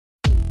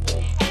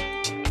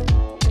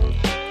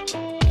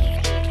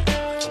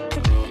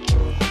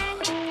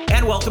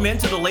welcome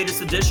into the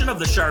latest edition of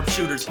the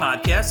Sharpshooters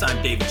Podcast.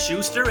 I'm David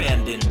Schuster,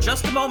 and in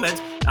just a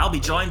moment, I'll be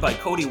joined by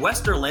Cody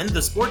Westerlund,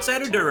 the sports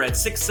editor at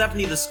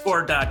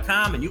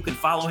 670thescore.com, and you can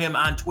follow him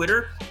on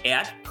Twitter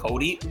at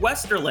Cody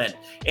Westerlund.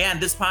 And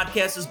this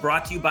podcast is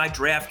brought to you by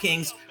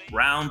DraftKings.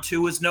 Round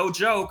 2 is no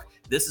joke.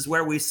 This is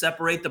where we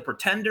separate the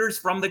pretenders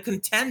from the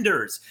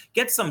contenders.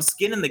 Get some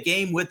skin in the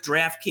game with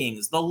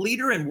DraftKings, the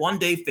leader in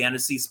one-day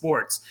fantasy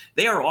sports.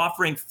 They are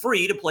offering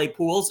free-to-play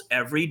pools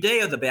every day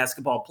of the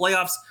basketball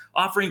playoffs,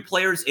 offering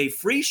players a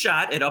free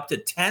shot at up to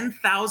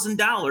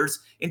 $10,000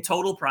 in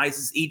total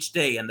prizes each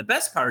day. And the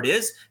best part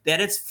is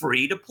that it's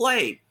free to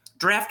play.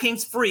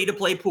 DraftKings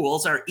free-to-play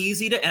pools are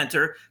easy to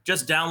enter.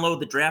 Just download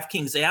the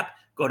DraftKings app,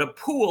 go to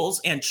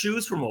pools, and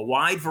choose from a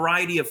wide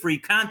variety of free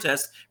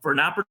contests for an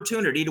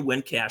opportunity to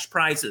win cash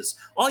prizes.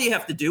 All you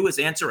have to do is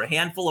answer a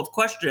handful of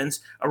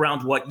questions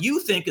around what you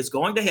think is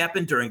going to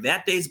happen during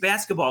that day's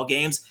basketball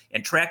games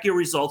and track your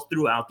results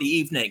throughout the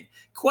evening.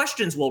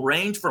 Questions will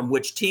range from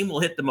which team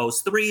will hit the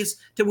most threes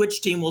to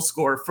which team will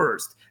score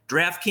first.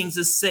 DraftKings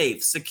is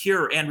safe,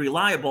 secure, and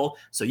reliable,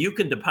 so you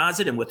can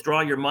deposit and withdraw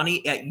your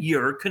money at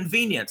your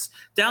convenience.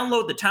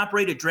 Download the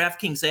top-rated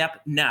DraftKings app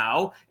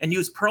now and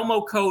use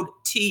promo code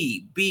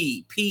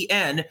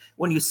TBPN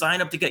when you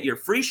sign up to get your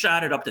free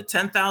shot at up to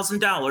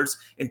 $10,000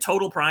 in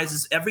total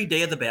prizes every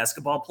day of the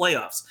basketball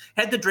playoffs.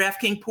 Head to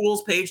DraftKings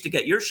Pools page to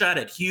get your shot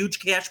at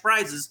huge cash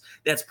prizes.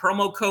 That's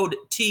promo code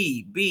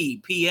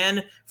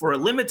TBPN for a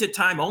limited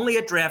time only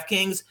at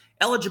DraftKings.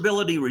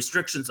 Eligibility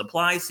restrictions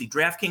apply. See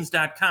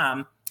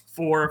DraftKings.com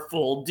for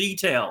full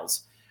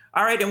details.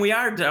 All right, and we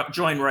are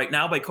joined right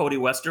now by Cody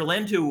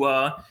Westerlund, who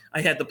I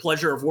had the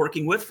pleasure of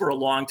working with for a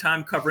long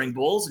time covering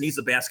Bulls, and he's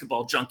a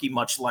basketball junkie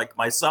much like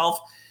myself.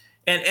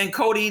 And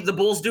Cody, the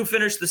Bulls do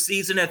finish the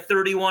season at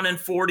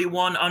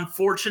 31-41.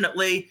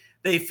 Unfortunately,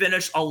 they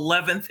finished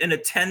 11th in a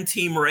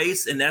 10-team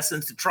race, in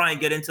essence, to try and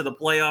get into the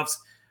playoffs.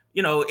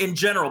 You know, in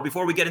general,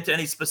 before we get into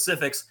any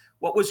specifics,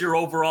 what was your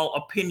overall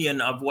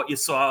opinion of what you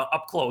saw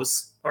up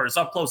close, or as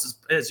up close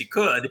as you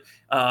could?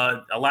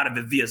 A lot of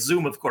it via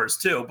Zoom, of course,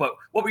 too. But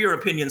what were your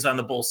opinions on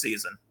the Bull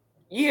season?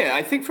 Yeah,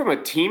 I think from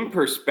a team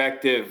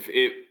perspective,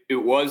 it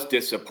was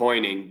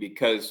disappointing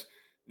because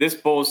this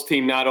Bulls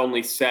team not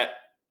only set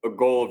a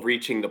goal of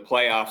reaching the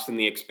playoffs and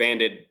the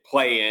expanded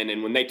play-in,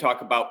 and when they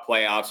talk about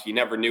playoffs, you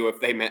never knew if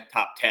they meant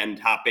top 10,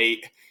 top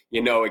 8,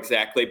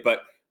 exactly.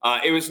 But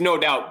it was no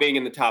doubt being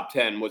in the top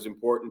 10 was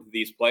important to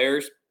these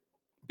players.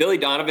 Billy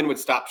Donovan would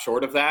stop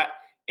short of that,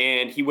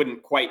 and he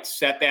wouldn't quite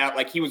set that.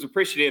 Like, he was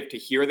appreciative to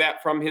hear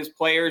that from his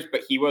players,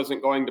 but he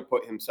wasn't going to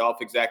put himself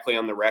exactly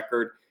on the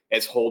record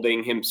as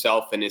holding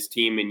himself and his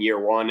team in year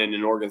one in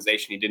an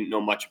organization he didn't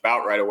know much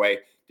about right away.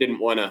 Didn't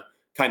want to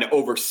kind of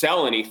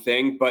oversell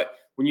anything, but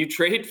when you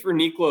trade for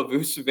Nikola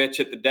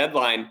Vucevic at the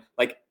deadline,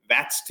 like,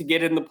 that's to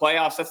get in the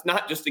playoffs. That's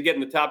not just to get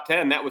in the top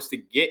 10. That was to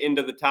get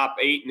into the top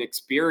 8 and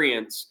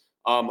experience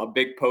a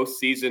big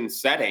postseason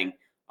setting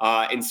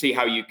and see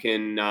how you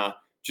can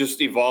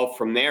just evolve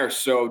from there.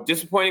 So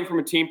disappointing from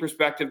a team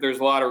perspective. There's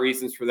a lot of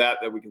reasons for that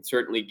we can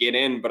certainly get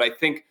in. But I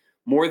think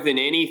more than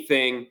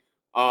anything,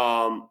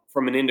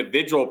 from an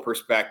individual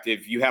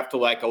perspective, you have to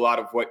like a lot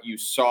of what you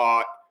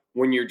saw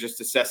when you're just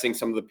assessing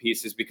some of the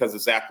pieces because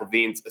of Zach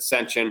LaVine's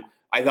ascension.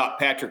 I thought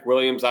Patrick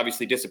Williams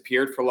obviously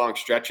disappeared for long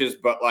stretches,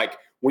 but like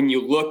when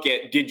you look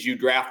at did you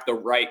draft the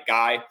right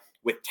guy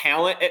with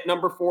talent at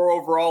number 4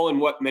 overall in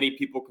what many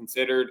people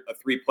considered a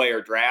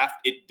 3-player draft,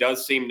 it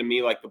does seem to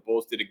me like the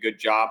Bulls did a good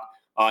job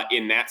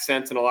in that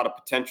sense and a lot of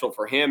potential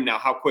for him. Now,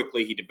 how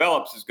quickly he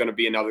develops is going to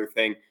be another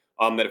thing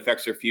that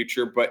affects their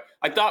future. But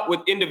I thought with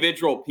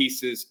individual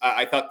pieces,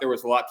 I thought there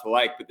was a lot to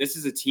like. But this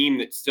is a team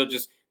that still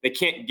just, they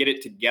can't get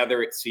it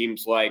together, it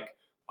seems like,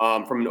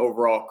 from an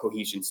overall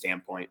cohesion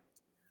standpoint.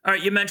 All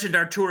right, you mentioned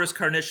Arturas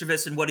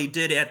Karnisovas and what he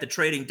did at the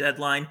trading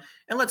deadline.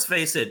 And let's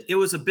face it, it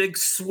was a big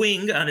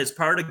swing on his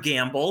part, a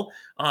gamble,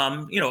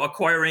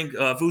 acquiring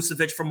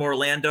Vucevic from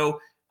Orlando.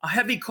 A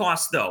heavy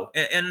cost, though.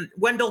 And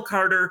Wendell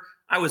Carter,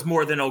 I was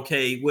more than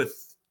okay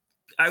with.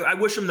 I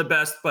wish him the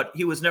best, but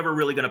he was never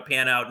really going to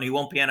pan out, and he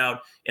won't pan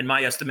out, in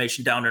my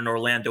estimation, down in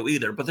Orlando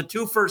either. But the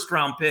 2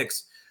 first-round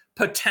picks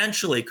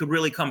potentially could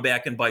really come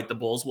back and bite the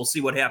Bulls. We'll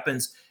see what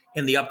happens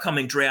in the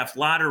upcoming draft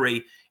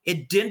lottery.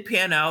 It didn't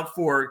pan out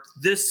for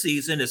this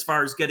season as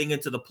far as getting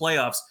into the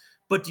playoffs,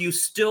 but do you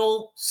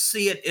still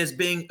see it as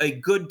being a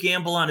good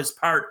gamble on his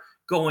part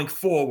going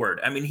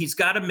forward? I mean, he's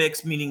got a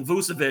mix, meaning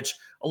Vucevic,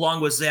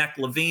 along with Zach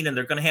LaVine, and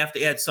they're going to have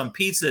to add some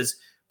pieces.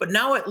 But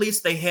now at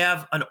least they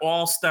have an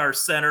all-star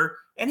center,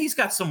 and he's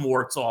got some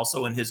warts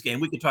also in his game.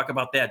 We could talk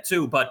about that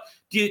too. But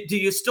do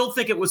you still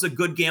think it was a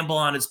good gamble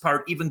on his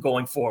part, even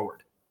going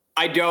forward?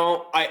 I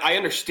don't. I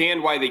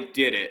understand why they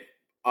did it.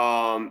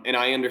 And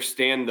I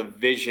understand the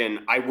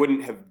vision. I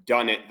wouldn't have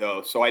done it,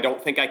 though. So I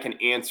don't think I can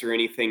answer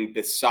anything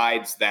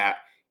besides that.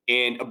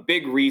 And a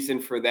big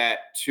reason for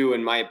that, too,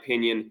 in my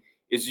opinion,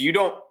 is you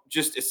don't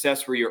just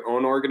assess where your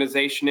own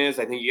organization is.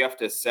 I think you have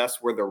to assess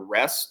where the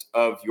rest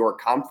of your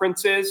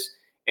conference is.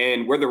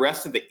 And where the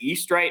rest of the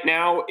East right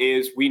now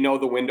is, we know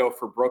the window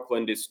for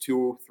Brooklyn is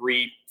 2,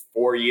 3,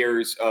 4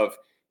 years of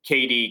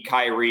KD,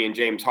 Kyrie, and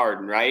James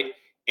Harden, right?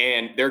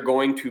 And they're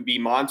going to be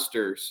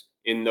monsters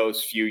in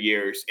those few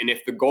years. And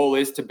if the goal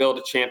is to build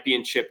a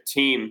championship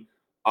team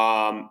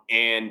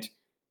and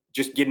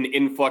just get an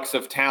influx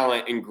of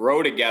talent and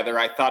grow together,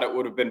 I thought it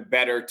would have been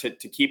better to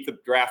keep the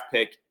draft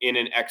pick in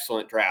an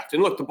excellent draft.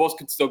 And look, the Bulls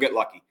could still get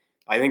lucky.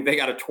 I think they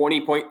got a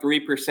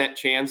 20.3%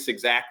 chance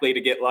exactly to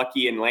get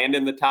lucky and land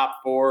in the top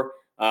 4,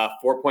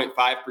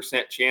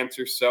 4.5% chance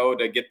or so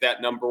to get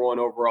that number 1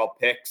 overall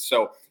pick.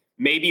 So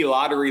maybe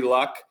lottery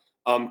luck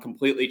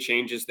completely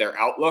changes their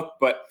outlook.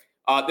 But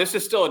this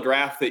is still a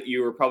draft that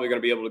you were probably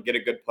going to be able to get a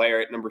good player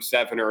at number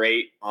 7 or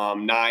 8,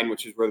 9,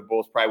 which is where the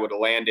Bulls probably would have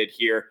landed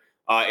here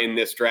in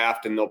this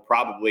draft. And they'll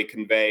probably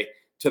convey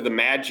to the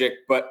Magic.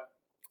 But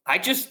I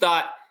just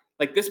thought,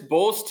 like, this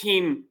Bulls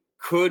team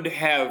could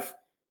have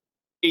 –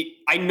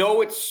 I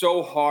know it's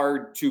so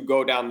hard to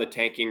go down the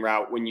tanking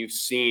route when you've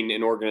seen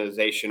an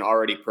organization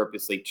already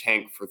purposely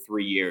tank for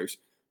 3 years.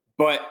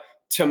 But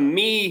to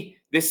me,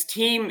 this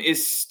team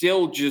is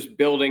still just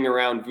building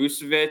around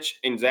Vucevic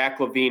and Zach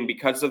LaVine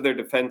because of their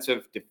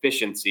defensive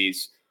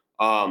deficiencies.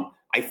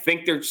 I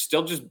think they're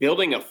still just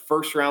building a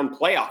first-round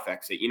playoff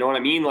exit. You know what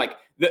I mean? Like,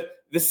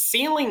 the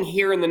ceiling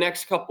here in the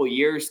next couple of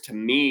years, to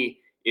me,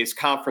 is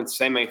conference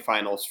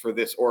semifinals for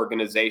this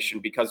organization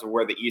because of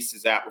where the East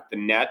is at with the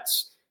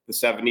Nets, the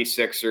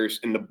 76ers,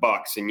 and the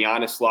Bucks. And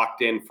Giannis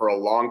locked in for a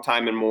long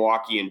time in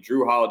Milwaukee, and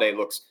Jrue Holiday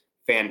looks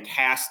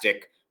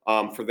fantastic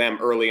for them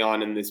early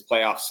on in these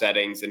playoff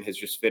settings and has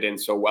just fit in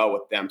so well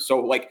with them. So,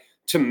 like,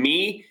 to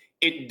me,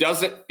 it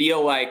doesn't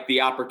feel like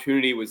the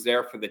opportunity was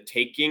there for the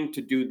taking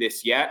to do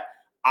this yet.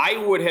 I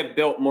would have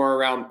built more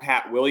around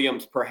Pat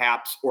Williams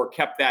perhaps, or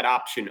kept that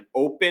option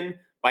open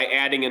by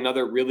adding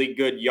another really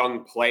good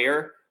young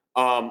player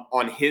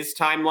on his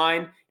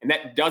timeline. And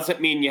that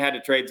doesn't mean you had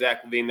to trade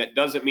Zach LaVine. That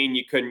doesn't mean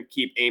you couldn't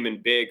keep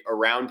Amen Big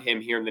around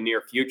him here in the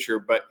near future.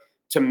 But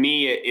to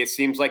me, it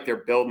seems like they're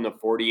building a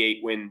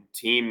 48-win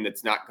team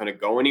that's not going to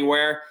go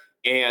anywhere.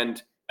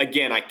 And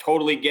again, I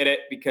totally get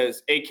it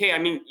because AK, I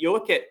mean, you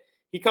look at,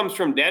 he comes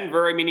from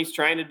Denver. I mean, he's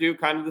trying to do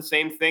kind of the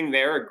same thing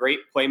there. A great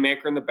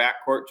playmaker in the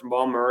backcourt,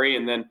 Jamal Murray.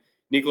 And then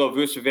Nikola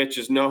Vucevic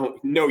is no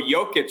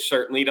Jokic,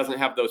 certainly. He doesn't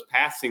have those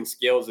passing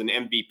skills and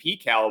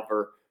MVP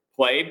caliber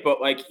play,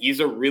 but like,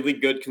 he's a really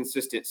good,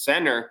 consistent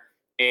center.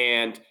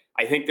 And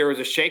I think there was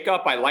a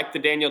shakeup. I like the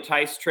Daniel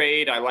Tice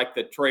trade. I like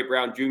the Troy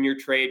Brown Jr.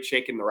 trade,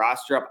 shaking the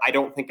roster up. I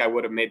don't think I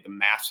would have made the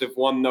massive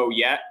one though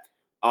yet,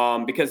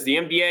 because the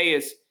NBA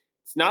it's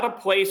not a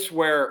place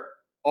where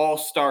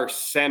all-star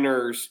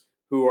centers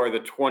who are the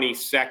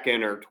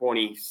 22nd or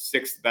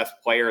 26th best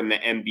player in the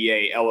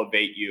NBA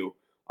elevate you.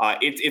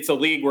 It's a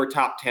league where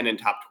top 10 and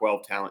top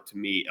 12 talent, to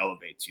me,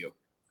 elevates you.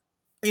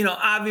 You know,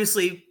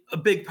 obviously, a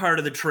big part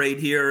of the trade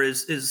here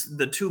is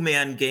the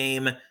two-man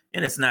game,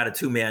 and it's not a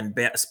two-man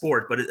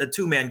sport, but a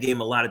two-man game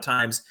a lot of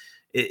times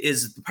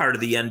is part of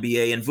the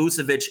NBA. And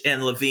Vucevic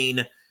and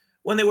LaVine,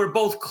 when they were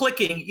both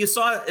clicking, you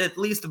saw at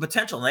least the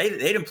potential. They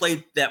didn't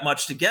play that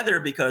much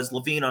together because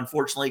LaVine,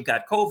 unfortunately,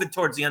 got COVID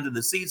towards the end of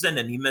the season,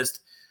 and he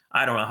missed,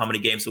 I don't know how many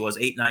games it was,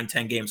 8, 9,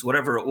 10 games,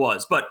 whatever it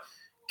was. But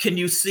can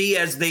you see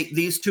as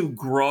these two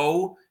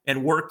grow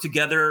and work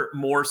together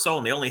more so,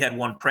 and they only had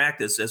one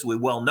practice, as we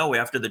well know,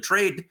 after the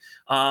trade,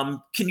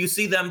 can you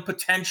see them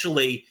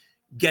potentially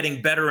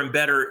getting better and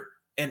better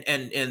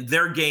and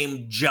their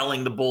game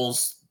gelling the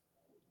Bulls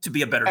to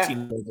be a better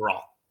team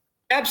overall?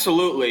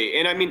 Absolutely.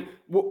 And I mean,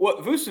 what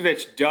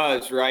Vucevic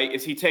does, right,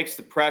 is he takes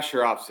the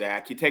pressure off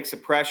Zach. He takes the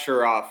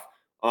pressure off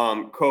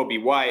Kobe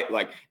White.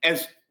 Like,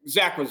 as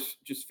Zach was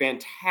just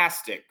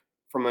fantastic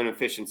from an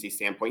efficiency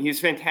standpoint. He's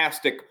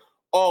fantastic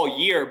all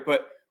year,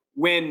 but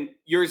when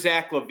you're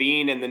Zach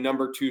LaVine and the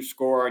number 2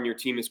 scorer on your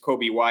team is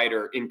Kobe White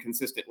or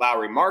inconsistent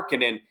Lauri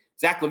Markkanen,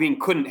 Zach LaVine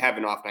couldn't have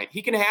an off night.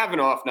 He can have an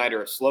off night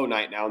or a slow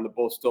night now, and the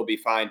Bulls still be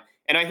fine.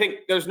 And I think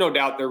there's no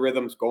doubt their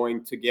rhythm's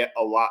going to get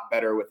a lot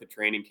better with the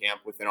training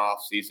camp, with an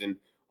off season,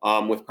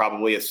 with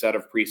probably a set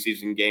of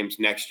preseason games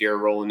next year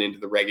rolling into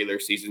the regular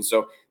season.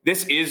 So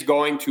this is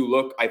going to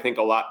look, I think,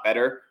 a lot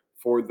better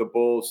for the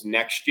Bulls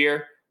next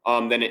year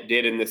than it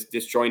did in this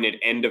disjointed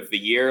end of the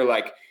year.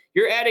 Like,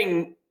 you're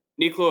adding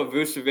Nikola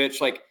Vucevic,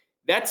 like,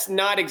 that's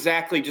not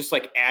exactly just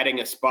like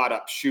adding a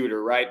spot-up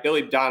shooter, right?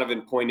 Billy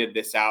Donovan pointed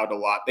this out a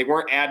lot. They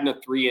weren't adding a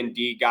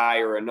 3-and-D guy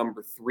or a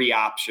number 3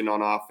 option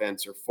on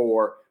offense or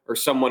 4 or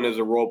someone as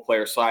a role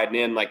player sliding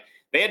in. Like,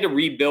 they had to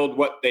rebuild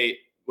what they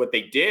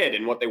did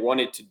and what they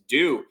wanted to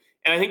do.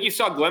 And I think you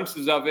saw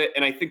glimpses of it.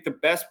 And I think the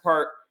best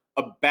part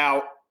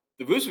about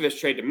the Vucevic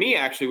trade to me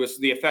actually was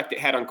the effect it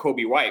had on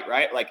Kobe White,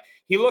 right? Like,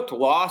 he looked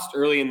lost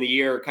early in the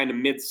year, kind of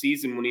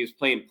mid-season when he was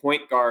playing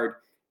point guard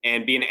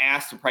and being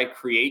asked to probably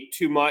create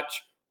too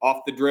much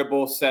off the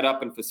dribble, set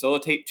up and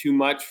facilitate too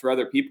much for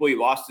other people. He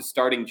lost his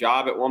starting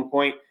job at one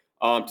point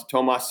to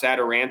Tomas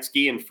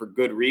Satoransky, and for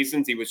good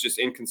reasons. He was just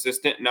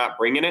inconsistent, not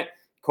bringing it.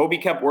 Kobe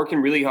kept working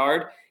really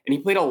hard, and he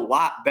played a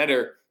lot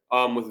better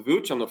with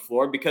Vooch on the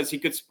floor because he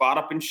could spot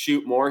up and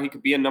shoot more. He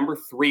could be a number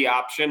 3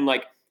 option.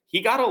 Like, he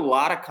got a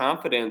lot of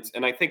confidence,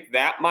 and I think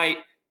that might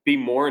be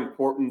more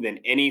important than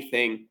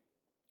anything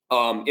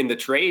in the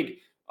trade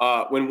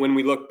when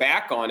we look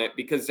back on it,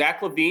 because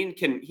Zach LaVine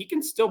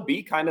can still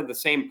be kind of the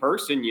same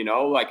person,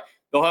 like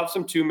they'll have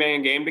some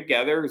 2-man game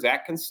together.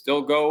 Zach can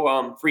still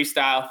go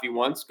freestyle if he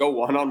wants, go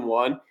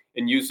one-on-one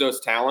and use those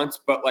talents.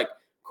 But like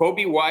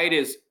Coby White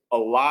is a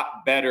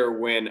lot better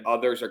when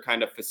others are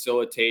kind of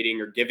facilitating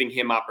or giving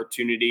him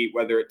opportunity,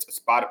 whether it's a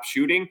spot up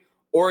shooting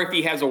or if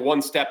he has a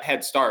one-step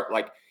head start.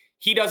 Like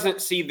he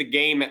doesn't see the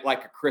game at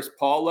like a Chris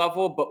Paul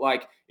level, but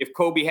like if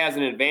Coby has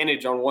an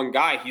advantage on one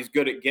guy, he's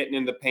good at getting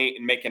in the paint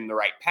and making the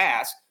right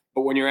pass.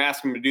 But when you're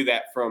asking him to do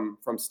that from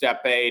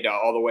step A to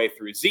all the way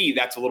through Z,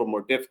 that's a little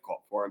more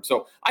difficult for him.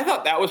 So I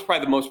thought that was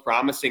probably the most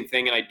promising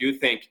thing. And I do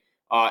think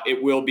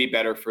it will be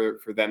better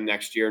for them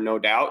next year, no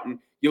doubt. And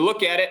you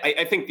look at it,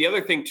 I think the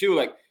other thing too,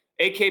 like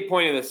AK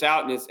pointed this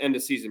out in his end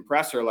of season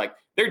presser, like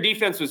their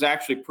defense was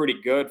actually pretty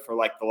good for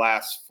like the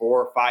last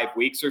 4 or 5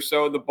 weeks or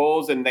so, the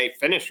Bulls, and they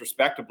finished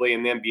respectably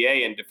in the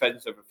NBA in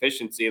defensive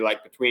efficiency,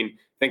 like between,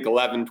 I think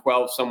 11,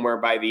 12, somewhere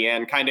by the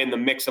end, kind of in the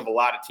mix of a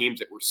lot of teams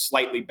that were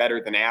slightly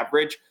better than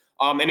average.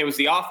 And it was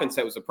the offense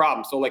that was the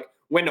problem. So like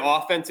when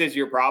offense is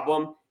your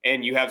problem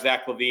and you have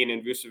Zach LaVine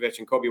and Vucevic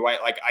and Coby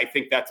White, like I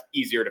think that's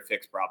easier to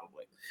fix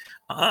probably.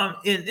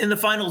 In the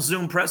final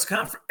Zoom press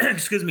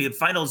conference,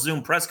 final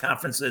Zoom press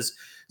conferences,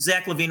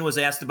 Zach LaVine was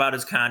asked about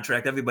his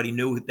contract. Everybody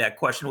knew that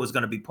question was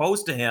going to be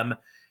posed to him.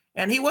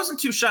 And he wasn't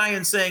too shy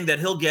in saying that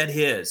he'll get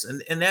his.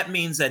 And that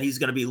means that he's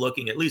going to be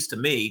looking, at least to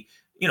me,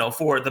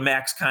 for the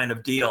max kind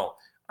of deal.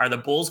 Are the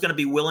Bulls going to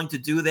be willing to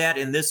do that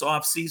in this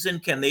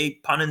offseason? Can they,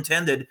 pun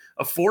intended,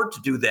 afford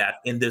to do that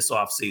in this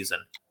offseason?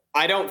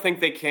 I don't think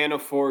they can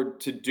afford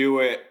to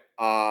do it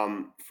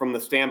from the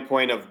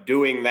standpoint of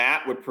doing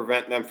that would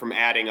prevent them from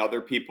adding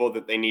other people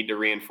that they need to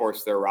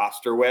reinforce their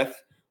roster with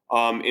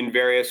in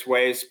various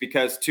ways.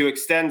 Because to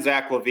extend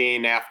Zach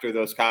LaVine after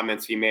those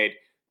comments he made,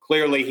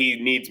 clearly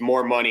he needs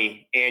more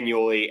money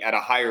annually at a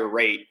higher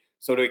rate.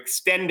 So to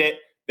extend it,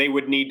 they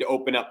would need to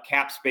open up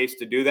cap space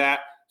to do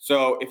that.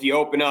 So if you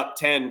open up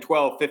 $10,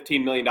 $12,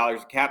 $15 million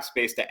of cap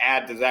space to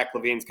add to Zach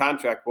LaVine's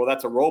contract, well,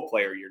 that's a role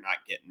player you're not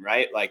getting,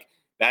 right? Like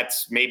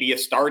that's maybe a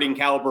starting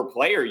caliber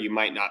player you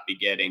might not be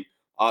getting.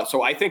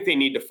 So I think they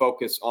need to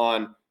focus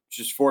on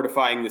just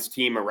fortifying this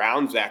team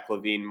around Zach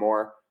LaVine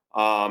more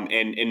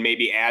and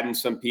maybe adding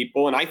some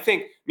people. And I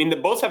think, the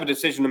Bulls have a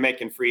decision to make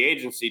in free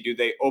agency. Do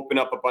they open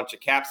up a bunch of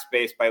cap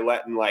space by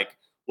letting like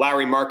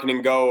Lauri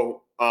Markkanen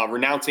go,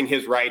 renouncing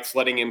his rights,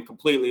 letting him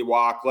completely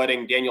walk,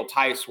 letting Daniel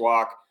Theis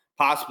walk,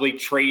 possibly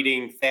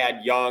trading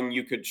Thad Young?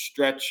 You could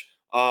stretch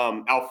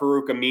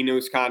Al-Farouq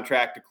Aminu's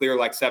contract to clear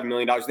like $7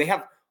 million. They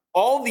have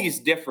all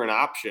these different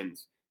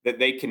options that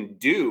they can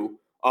do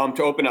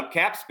to open up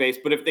cap space.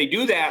 But if they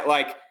do that,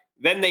 like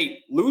then they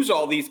lose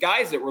all these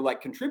guys that were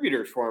like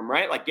contributors for him,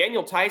 right? Like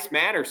Daniel Theis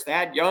matters,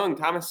 Thad Young,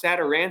 Thomas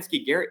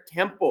Satoransky, Garrett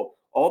Temple,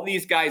 all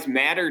these guys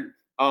mattered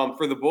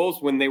for the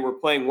Bulls when they were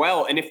playing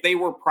well. And if they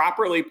were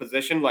properly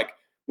positioned, like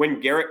when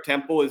Garrett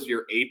Temple is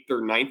your 8th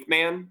or 9th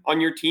man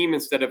on your team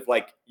instead of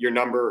like your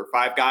number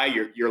 5 guy,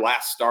 your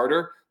last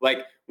starter, like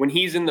when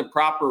he's in the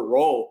proper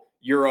role,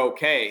 you're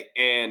okay.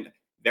 And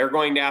they're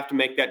going to have to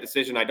make that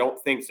decision. I don't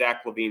think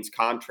Zach LaVine's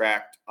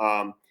contract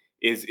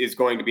is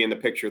going to be in the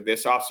picture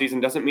this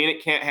offseason. Doesn't mean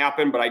it can't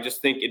happen, but I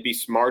just think it'd be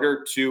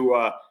smarter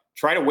to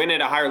try to win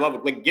at a higher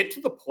level. Like get to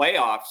the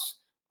playoffs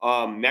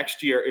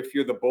next year if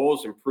you're the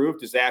Bulls and prove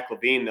to Zach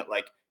LaVine that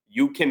like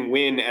you can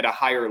win at a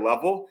higher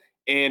level.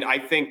 And I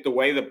think the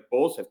way the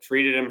Bulls have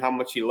treated him, how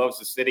much he loves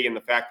the city, and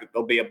the fact that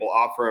they'll be able to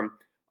offer him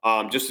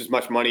just as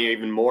much money,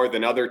 even more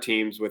than other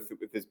teams with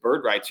his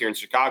bird rights here in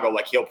Chicago,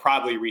 like he'll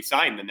probably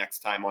re-sign the next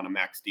time on a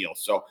max deal.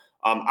 So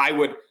I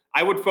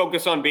would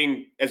focus on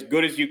being as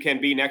good as you can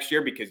be next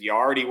year because you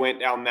already went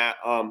down that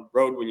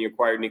road when you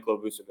acquired Nikola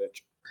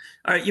Vucevic.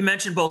 All right, you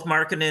mentioned both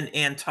Markkanen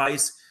and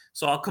Theis,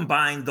 so I'll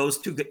combine those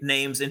two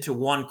names into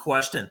one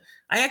question.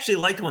 I actually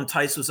liked when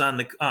Theis was on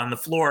the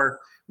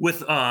floor with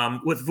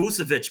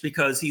Vucevic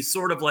because he's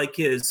sort of like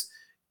his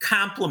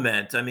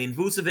complement.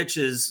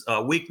 Vucevic's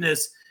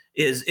weakness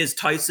is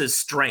Theis's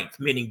strength,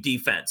 meaning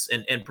defense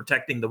and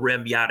protecting the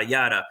rim, yada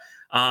yada.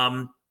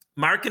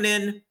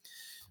 Markkanen,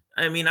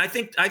 I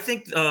think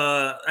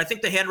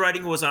the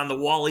handwriting was on the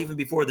wall even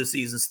before the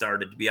season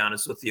started, to be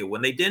honest with you.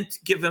 When they didn't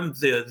give him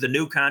the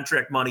new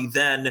contract money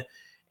then,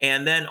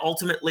 and then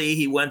ultimately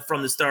he went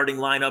from the starting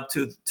lineup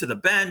to the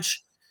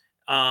bench.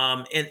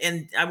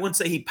 And I wouldn't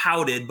say he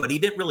pouted, but he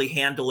didn't really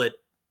handle it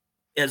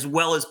as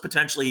well as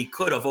potentially he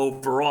could have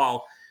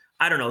overall.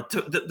 I don't know.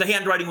 The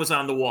handwriting was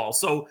on the wall.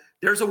 So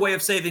there's a way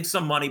of saving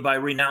some money by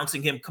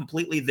renouncing him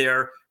completely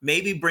there,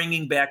 maybe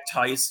bringing back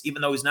Theis,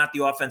 even though he's not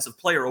the offensive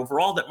player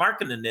overall that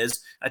Markkanen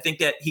is. I think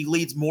that he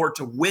leads more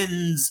to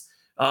wins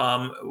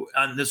on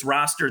this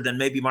roster than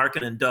maybe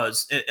Markkanen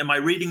does. Am I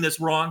reading this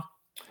wrong?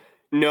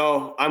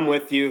 No, I'm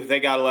with you. They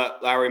got to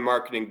let Lauri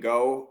Markkanen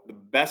go. The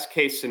best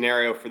case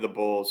scenario for the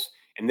Bulls,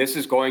 and this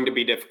is going to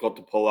be difficult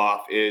to pull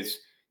off, is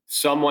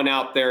someone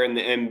out there in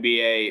the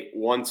NBA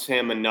wants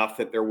him enough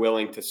that they're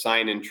willing to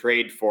sign and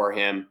trade for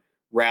him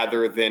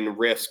rather than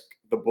risk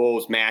the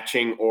Bulls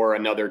matching or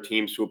another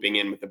team swooping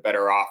in with a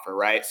better offer,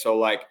 right? So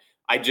like,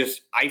 I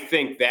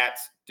think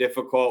that's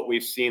difficult.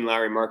 We've seen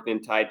Lauri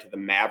Markkanen tied to the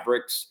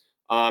Mavericks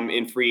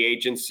in free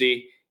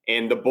agency,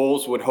 and the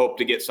Bulls would hope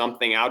to get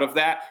something out of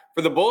that.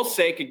 For the Bulls'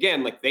 sake,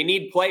 again, like they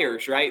need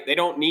players, right? They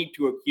don't need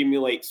to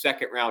accumulate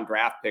second-round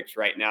draft picks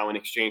right now in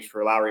exchange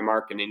for Lauri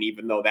Markkanen,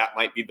 even though that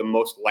might be the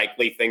most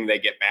likely thing they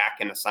get back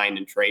in a sign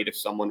and trade if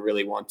someone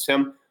really wants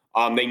him.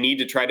 They need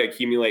to try to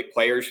accumulate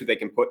players who they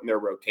can put in their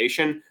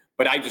rotation,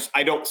 but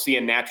I don't see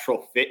a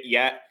natural fit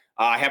yet.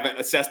 I haven't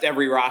assessed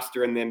every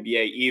roster in the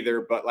NBA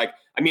either, but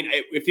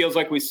it feels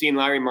like we've seen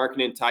Lauri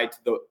Markkanen tied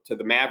to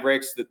the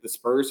Mavericks, that the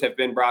Spurs have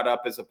been brought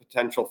up as a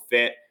potential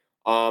fit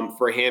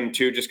for him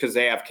too, just because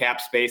they have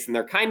cap space and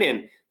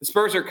the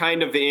Spurs are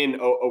kind of in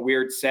a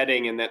weird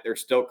setting in that they're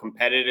still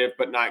competitive,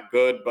 but not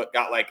good, but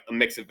got like a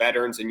mix of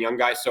veterans and young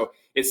guys. So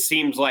it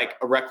seems like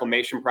a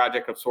reclamation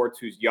project of sorts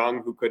who's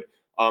young, who could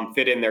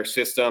fit in their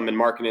system. And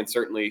Markkanen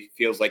certainly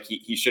feels like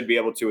he should be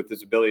able to, with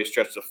his ability to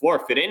stretch the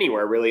floor, fit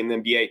anywhere really in the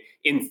NBA.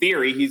 In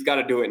theory, he's got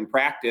to do it in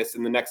practice,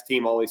 and the next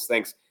team always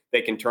thinks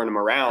they can turn him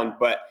around.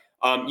 But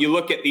you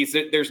look at these,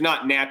 there's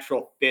not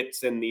natural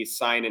fits in these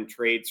sign and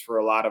trades for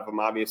a lot of them.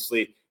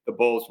 Obviously, the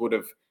Bulls would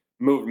have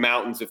moved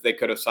mountains if they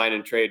could have signed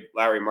and trade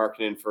Lauri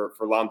Markkanen for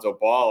Lonzo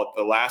Ball at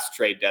the last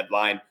trade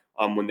deadline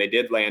when they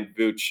did land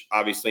Vooch,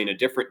 obviously in a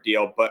different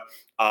deal. But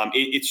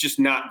it's just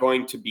not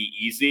going to be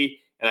easy.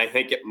 And I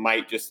think it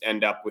might just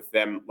end up with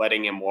them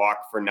letting him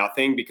walk for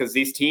nothing, because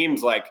these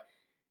teams, like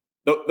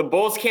the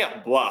Bulls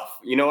can't bluff.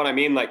 You know what I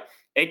mean? Like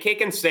AK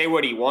can say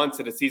what he wants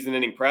at a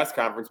season-ending press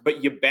conference,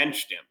 but you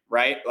benched him,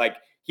 right? Like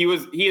he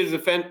is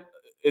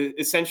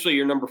essentially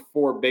your number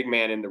 4 big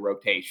man in the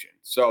rotation.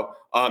 So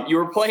you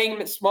were playing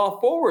him at small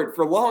forward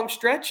for long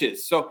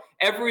stretches. So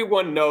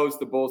everyone knows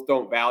the Bulls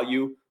don't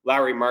value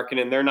Lauri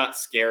Markkanen. They're not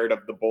scared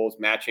of the Bulls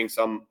matching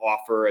some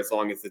offer as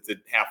long as it's a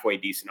halfway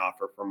decent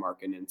offer for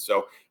Markkanen.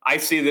 So I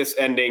see this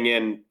ending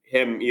in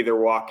him either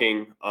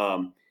walking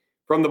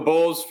from the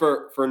Bulls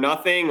for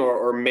nothing,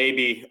 or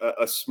maybe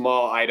a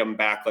small item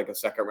back, like a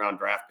second-round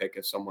draft pick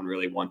if someone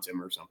really wants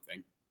him or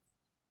something.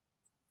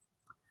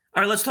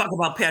 All right, let's talk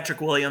about Patrick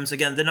Williams,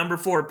 again, the number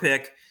 4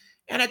 pick.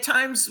 And at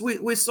times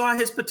we saw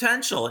his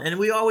potential, and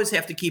we always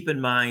have to keep in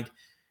mind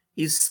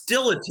he's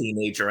still a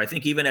teenager. I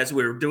think even as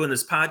we were doing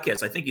this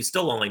podcast, I think he's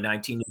still only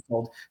 19 years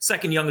old,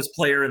 second youngest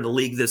player in the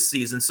league this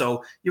season.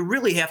 So you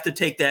really have to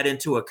take that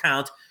into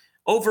account.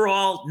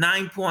 Overall,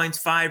 9 points,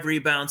 5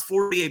 rebounds,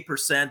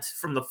 48%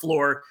 from the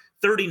floor,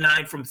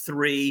 39 from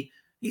 3.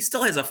 He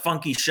still has a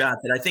funky shot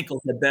that I think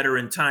will get better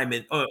in time.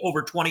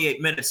 Over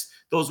 28 minutes,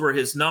 those were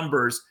his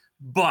numbers.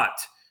 But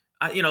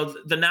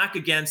the knock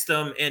against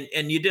him,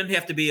 and you didn't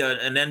have to be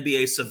an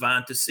NBA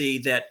savant to see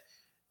that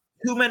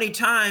too many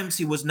times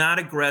he was not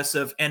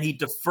aggressive and he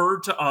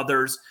deferred to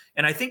others.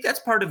 And I think that's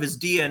part of his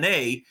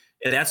DNA.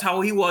 And that's how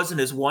he was in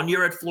his 1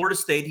 year at Florida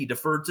State. He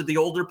deferred to the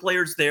older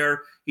players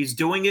there. He's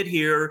doing it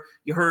here.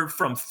 You heard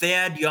from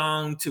Thad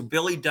Young to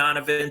Billy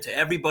Donovan to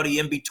everybody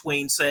in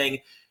between saying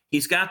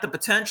he's got the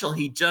potential.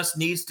 He just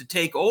needs to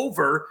take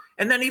over.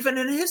 And then even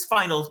in his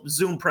final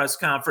Zoom press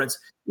conference,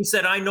 he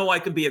said, I know I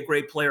can be a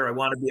great player. I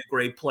want to be a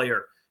great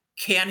player.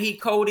 Can he,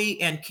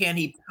 Cody? And can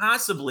he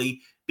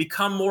possibly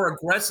become more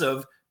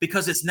aggressive,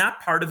 because it's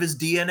not part of his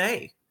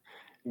DNA?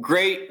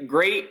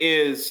 Great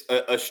is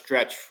a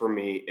stretch for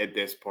me at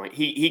this point.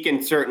 He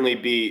can certainly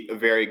be a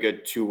very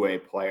good two-way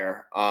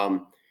player.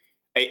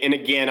 And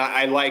again,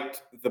 I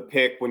liked the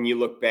pick when you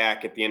look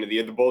back at the end of the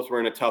year. The Bulls were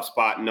in a tough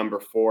spot in number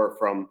 4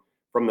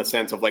 from the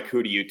sense of like,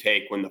 who do you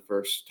take when the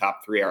first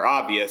top 3 are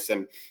obvious?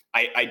 And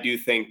I do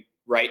think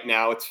right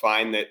now it's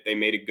fine that they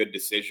made a good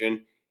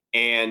decision.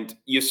 And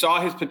you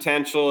saw his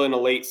potential in a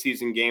late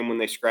season game when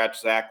they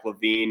scratched Zach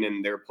LaVine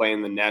and they were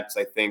playing the Nets.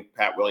 I think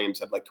Pat Williams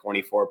had like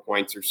 24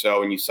 points or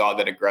so, and you saw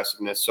that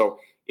aggressiveness. So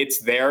it's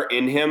there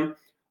in him.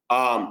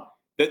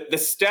 The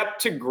step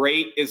to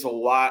great is a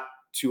lot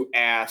to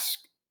ask,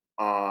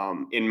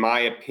 in my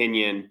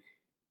opinion,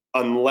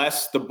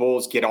 unless the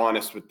Bulls get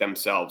honest with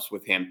themselves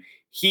with him.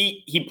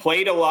 He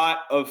played a lot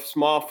of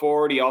small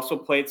forward. He also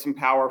played some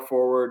power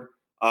forward.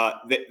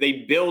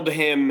 They build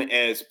him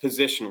as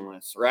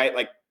positionless, right?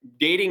 Like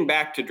dating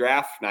back to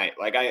draft night.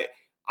 Like I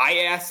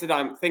asked it,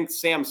 I think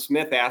Sam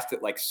Smith asked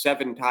it like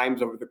 7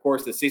 times over the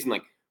course of the season.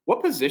 Like,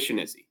 what position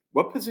is he?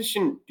 What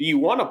position do you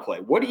want to play?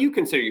 What do you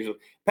consider yourself?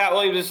 Pat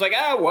Williams is like,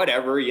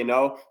 whatever,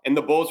 And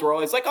the Bulls were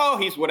always like,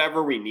 he's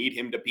whatever we need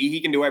him to be. He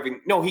can do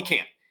everything. No, he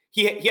can't.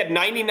 He had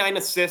 99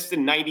 assists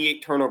and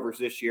 98 turnovers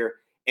this year.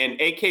 And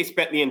AK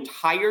spent the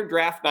entire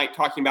draft night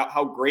talking about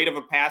how great of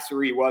a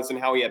passer he was and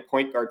how he had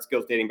point guard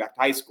skills dating back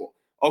to high school.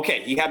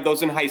 Okay, he had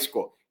those in high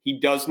school. He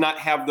does not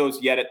have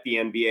those yet at the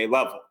NBA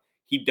level.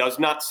 He does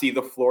not see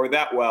the floor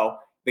that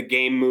well. The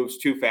game moves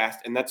too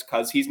fast, and that's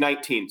because he's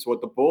 19. So what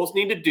the Bulls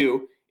need to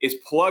do is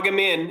plug him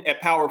in at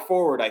power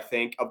forward, I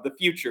think, of the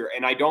future.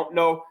 And I don't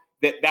know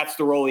that that's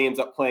the role he ends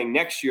up playing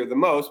next year the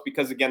most,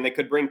 because, again, they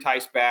could bring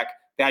Tice back.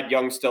 Thad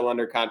Young's still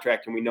under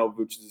contract, and we know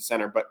Vooch is a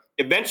center. But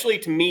eventually,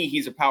 to me,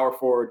 he's a power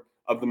forward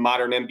of the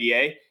modern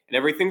NBA. And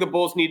everything the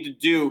Bulls need to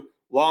do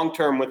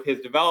long-term with his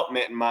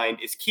development in mind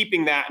is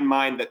keeping that in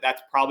mind,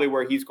 that's probably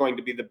where he's going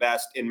to be the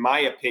best, in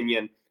my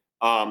opinion,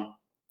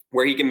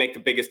 where he can make the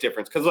biggest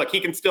difference. Because look, he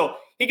can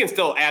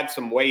still add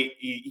some weight.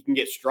 He can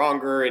get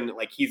stronger, and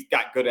like he's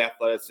got good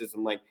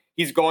athleticism. Like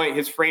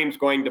his frame's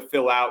going to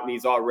fill out, and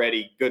he's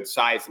already good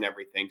size and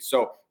everything.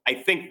 So I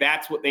think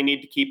that's what they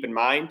need to keep in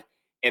mind.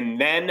 And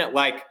then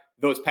like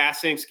those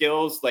passing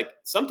skills, like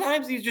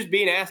sometimes he's just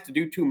being asked to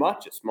do too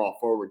much at small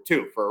forward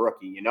too for a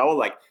rookie. You know,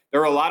 like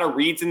there are a lot of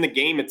reads in the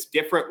game. It's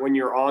different when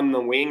you're on the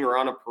wing or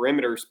on a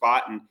perimeter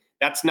spot, and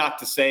that's not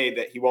to say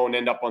that he won't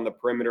end up on the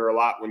perimeter a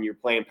lot when you're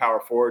playing power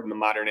forward in the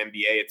modern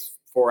NBA. It's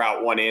 4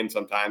 out, 1 in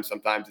sometimes.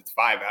 Sometimes it's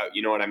 5 out.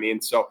 You know what I mean?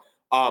 So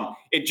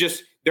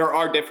there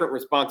are different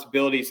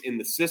responsibilities in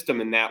the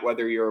system in that,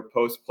 whether you're a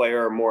post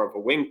player or more of a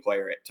wing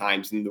player at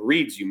times in the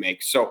reads you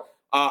make. So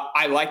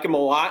I like him a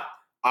lot.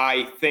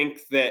 I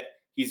think that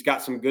he's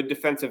got some good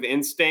defensive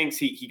instincts.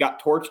 He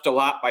got torched a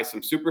lot by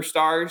some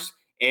superstars,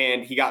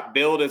 and he got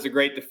billed as a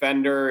great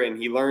defender, and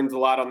he learns a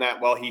lot on that.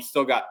 Well, he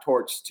still got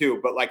torched too.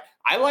 But like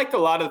I liked a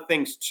lot of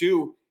things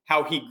too,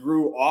 how he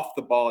grew off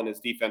the ball in his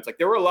defense. Like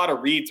there were a lot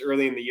of reads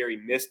early in the year he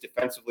missed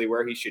defensively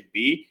where he should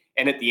be.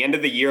 And at the end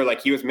of the year,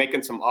 like he was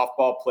making some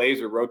off-ball plays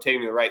or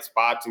rotating the right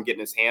spots and getting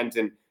his hands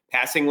in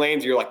passing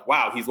lanes. You're like,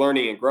 wow, he's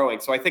learning and growing.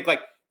 So I think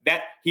like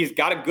that he's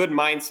got a good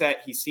mindset.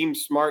 He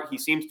seems smart. He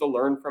seems to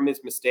learn from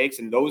his mistakes.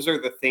 And those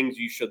are the things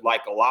you should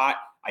like a lot.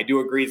 I do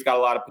agree he's got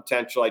a lot of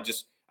potential.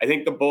 I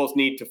think the Bulls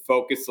need to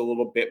focus a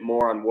little bit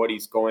more on what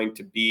he's going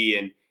to be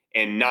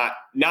and not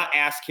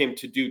ask him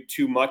to do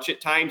too much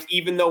at times,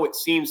 even though it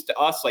seems to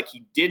us like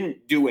he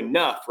didn't do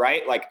enough,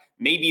 right? Like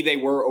maybe they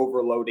were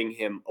overloading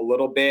him a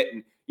little bit.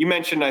 And you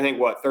mentioned, I think,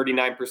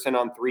 39%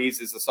 on threes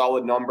is a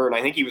solid number. And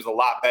I think he was a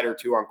lot better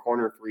too on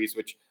corner threes,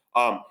 which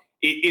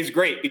is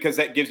great because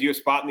that gives you a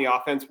spot in the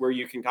offense where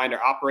you can kind of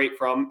operate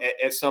from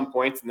at some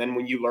points. And then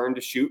when you learn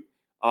to shoot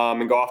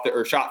and go off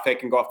or shot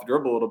fake and go off the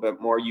dribble a little bit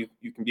more, you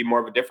can be more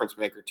of a difference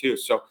maker too.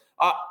 So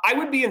I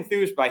would be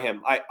enthused by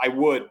him. I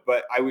would,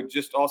 but I would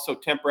just also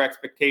temper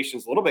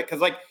expectations a little bit. Cause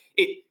like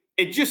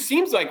it just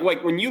seems like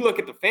when you look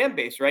at the fan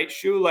base, right?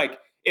 Shu, like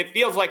it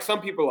feels like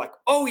some people are like,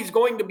 oh, he's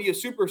going to be a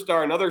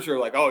superstar. And others are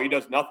like, oh, he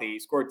does nothing. He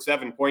scored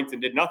 7 points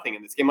and did nothing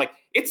in this game. Like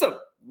it's a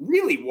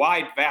really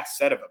wide, vast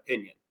set of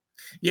opinion.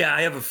 Yeah.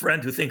 I have a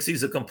friend who thinks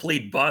he's a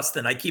complete bust.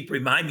 And I keep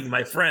reminding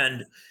my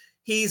friend,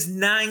 he's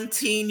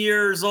 19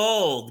 years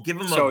old. Give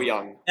him so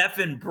young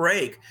effing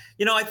break.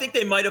 You know, I think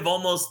they might have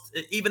almost,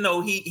 even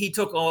though he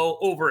took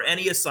over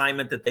any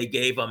assignment that they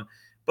gave him,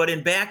 but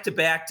in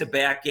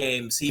back-to-back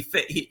games,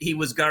 he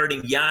was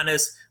guarding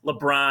Giannis,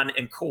 LeBron,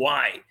 and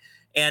Kawhi.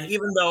 And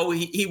even though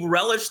he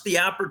relished the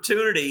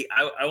opportunity,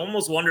 I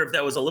almost wonder if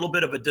that was a little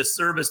bit of a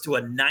disservice to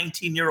a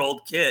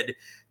 19-year-old kid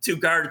to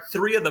guard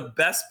 3 of the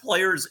best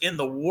players in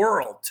the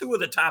world, 2 of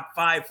the top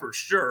 5 for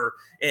sure.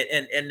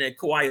 And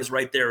Kawhi is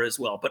right there as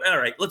well. But all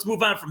right, let's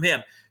move on from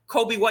him.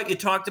 Coby White, you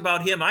talked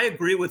about him. I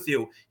agree with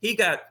you. He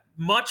got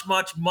much,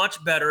 much,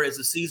 much better as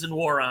the season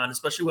wore on,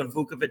 especially when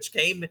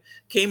Vucevic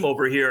came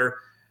over here.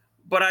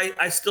 But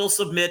I still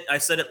submit, I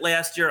said it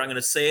last year, I'm going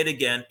to say it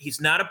again.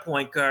 He's not a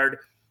point guard.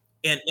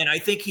 And I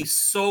think he's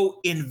so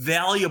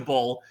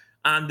invaluable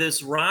on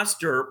this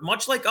roster,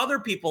 much like other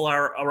people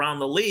are around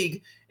the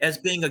league, as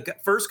being a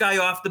first guy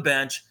off the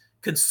bench,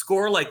 can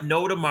score like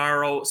no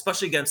tomorrow,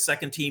 especially against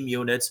second-team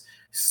units,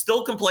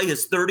 still can play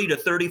his 30 to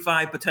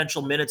 35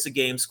 potential minutes a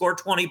game, score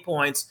 20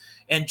 points,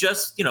 and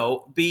just,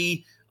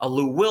 be a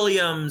Lou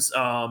Williams,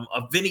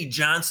 a Vinnie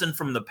Johnson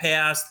from the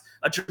past,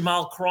 a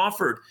Jamal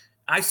Crawford.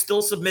 I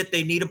still submit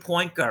they need a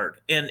point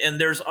guard. And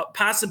there's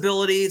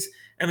possibilities.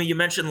 I mean, you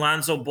mentioned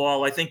Lonzo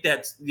Ball. I think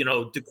that's,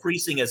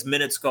 decreasing as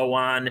minutes go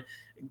on.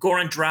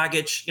 Goran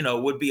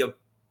Dragic, would be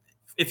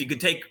if you could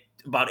take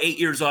about 8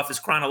 years off his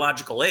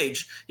chronological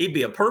age, he'd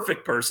be a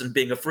perfect person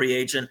being a free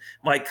agent.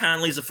 Mike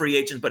Conley's a free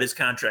agent, but his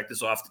contract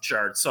is off the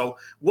chart. So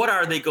what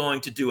are they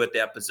going to do at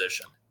that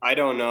position? I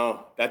don't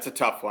know. That's a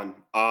tough one.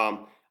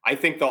 I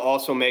think they'll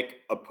also make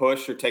a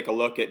push or take a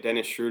look at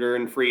Dennis Schroeder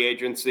in free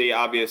agency.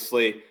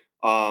 Obviously,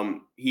 the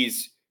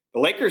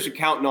Lakers are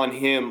counting on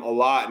him a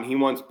lot, and he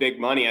wants big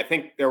money. I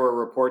think there were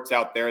reports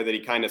out there that he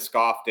kind of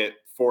scoffed at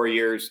 4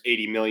 years,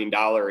 $80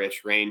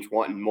 million-ish range,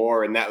 wanting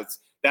more. And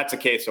that's a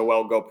case of,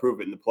 well, go prove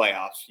it in the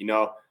playoffs,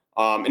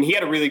 And he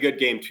had a really good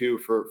game, too,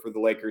 for the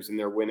Lakers in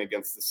their win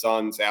against the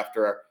Suns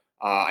after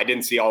I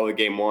didn't see all of the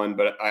game one,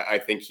 but I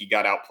think he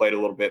got outplayed a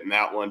little bit in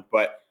that one.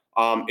 But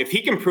if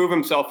he can prove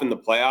himself in the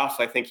playoffs,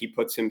 I think he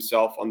puts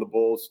himself on the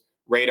Bulls'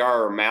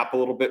 radar or map a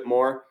little bit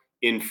more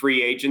in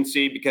free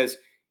agency because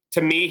 –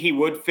 to me, he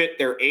would fit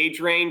their age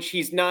range.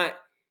 He's not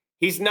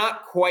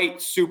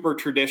quite super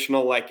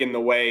traditional, like in the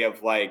way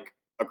of like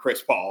a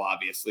Chris Paul,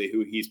 obviously,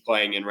 who he's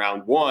playing in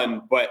round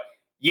 1. But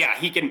yeah,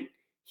 he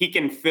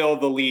can fill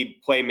the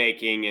lead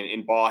playmaking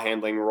and ball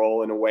handling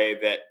role in a way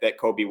that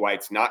Coby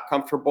White's not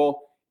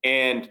comfortable.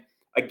 And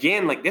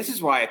again, like this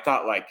is why I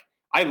thought like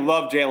I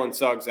love Jalen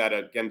Suggs out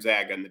of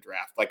Gonzaga in the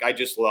draft. Like I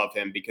just love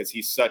him because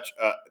he's such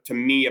to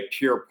me a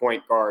pure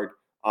point guard,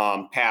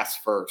 pass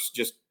first,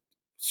 just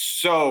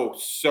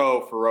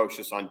so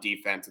ferocious on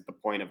defense at the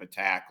point of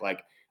attack,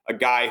 like a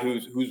guy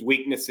whose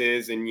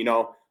weaknesses and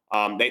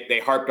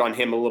They harped on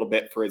him a little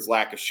bit for his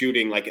lack of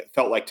shooting. Like it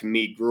felt like to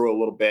me grew a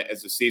little bit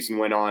as the season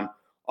went on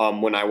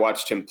when I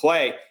watched him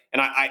play.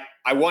 And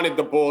I wanted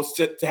the Bulls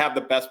to have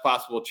the best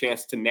possible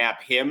chance to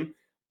nab him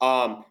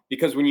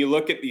because when you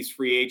look at these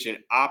free agent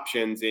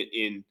options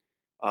in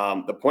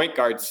the point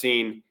guard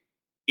scene,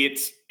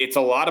 it's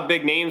a lot of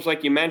big names,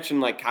 like you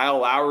mentioned, like Kyle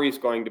Lowry is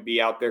going to be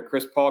out there.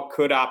 Chris Paul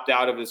could opt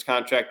out of his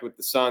contract with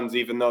the Suns,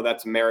 even though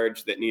that's a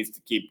marriage that needs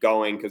to keep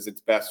going because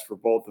it's best for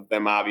both of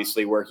them,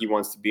 obviously, where he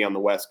wants to be on the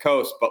West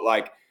Coast. But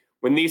like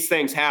when these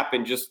things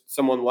happen, just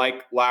someone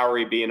like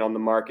Lowry being on the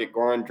market,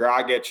 Goran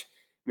Dragic,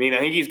 I mean, I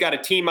think he's got a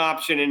team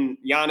option and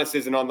Giannis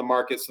isn't on the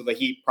market, so the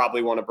Heat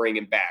probably want to bring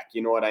him back.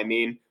 You know what I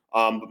mean?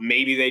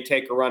 Maybe they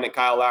take a run at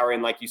Kyle Lowry,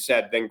 and like you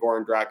said, then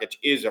Goran Dragic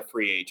is a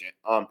free agent.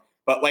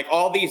 But like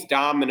all these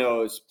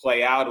dominoes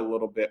play out a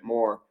little bit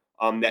more.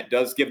 That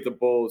does give the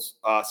Bulls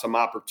some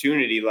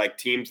opportunity. Like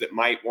teams that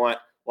might want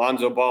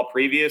Lonzo Ball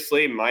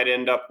previously might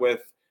end up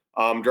with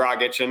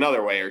Dragic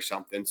another way or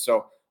something.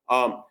 So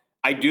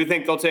I do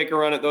think they'll take a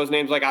run at those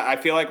names. Like I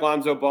feel like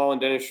Lonzo Ball and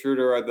Dennis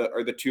Schroeder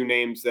are the two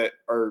names that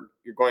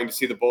you're going to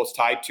see the Bulls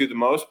tied to the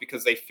most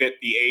because they fit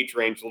the age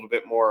range a little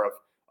bit more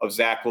of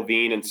Zach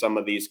LaVine and some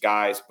of these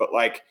guys. But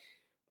like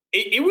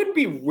it would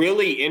be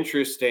really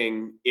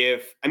interesting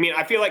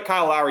I feel like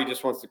Kyle Lowry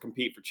just wants to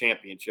compete for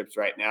championships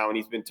right now, and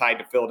he's been tied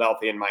to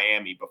Philadelphia and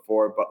Miami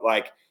before. But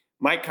like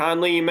Mike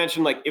Conley, you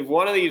mentioned, like if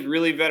one of these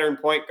really veteran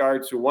point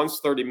guards who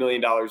wants $30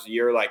 million a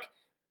year, like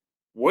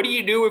what do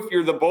you do if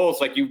you're the Bulls?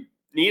 Like you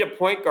need a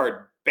point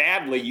guard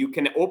badly. You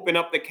can open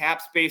up the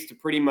cap space to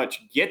pretty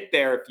much get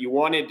there if you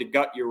wanted to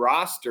gut your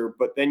roster,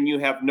 but then you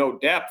have no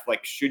depth.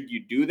 Like, should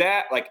you do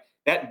that? Like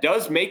that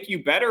does make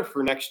you better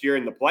for next year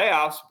in the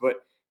playoffs, but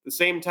at the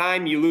same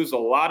time, you lose a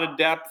lot of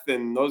depth,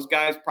 and those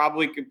guys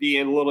probably could be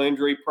a little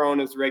injury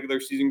prone as the regular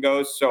season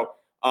goes. So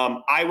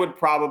I would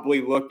probably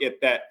look at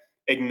that,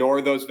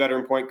 ignore those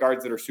veteran point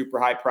guards that are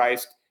super high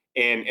priced,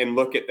 and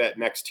look at that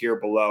next tier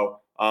below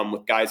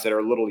with guys that are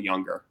a little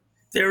younger.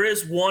 There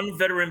is one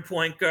veteran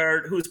point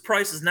guard whose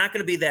price is not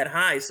going to be that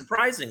high,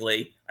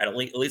 surprisingly. At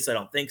least I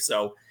don't think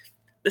so.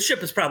 The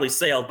ship has probably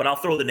sailed, but I'll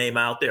throw the name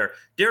out there.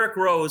 Derrick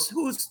Rose,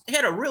 who's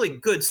had a really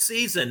good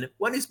season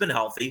when he's been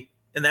healthy.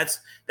 And that's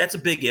a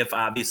big if,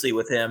 obviously,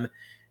 with him.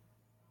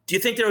 Do you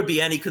think there would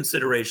be any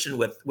consideration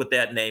with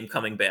that name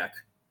coming back?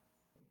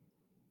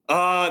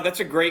 That's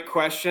a great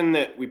question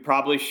that we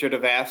probably should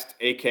have asked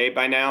AK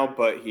by now,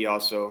 but he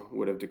also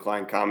would have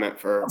declined comment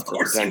for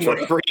potential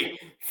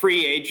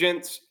free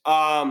agents.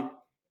 I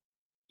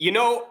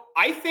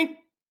think,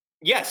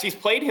 yes, he's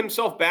played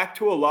himself back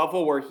to a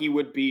level where he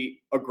would be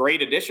a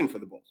great addition for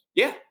the Bulls.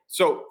 Yeah.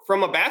 So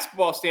from a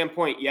basketball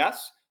standpoint,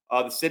 yes.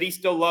 The city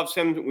still loves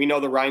him. We know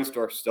the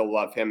Reinsdorf still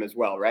love him as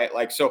well, right?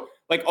 Like, so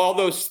like all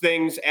those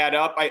things add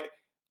up.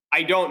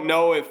 I don't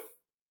know if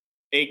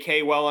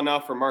AK well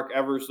enough or Mark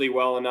Eversley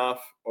well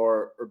enough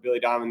or Billy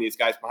Donovan, these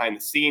guys behind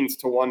the scenes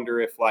to wonder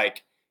if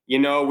like,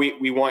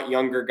 we want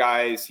younger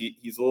guys.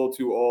 He's a little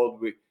too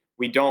old.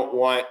 We don't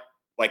want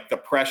like the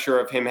pressure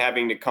of him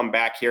having to come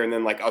back here and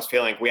then like us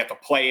feeling like we have to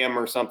play him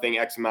or something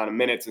X amount of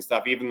minutes and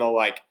stuff, even though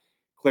like,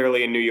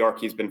 clearly in New York,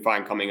 he's been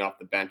fine coming off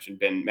the bench and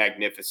been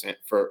magnificent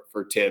for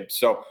Tibbs.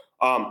 So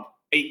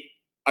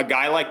a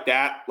guy like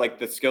that, like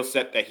the skill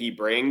set that he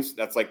brings,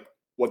 that's like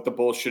what the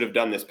Bulls should have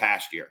done this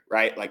past year,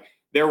 right? Like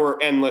there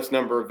were endless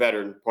number of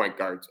veteran point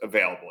guards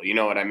available. You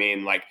know what I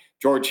mean? Like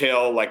George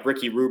Hill, like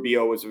Ricky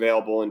Rubio was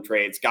available in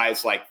trades,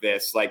 guys like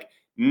this, like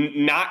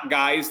not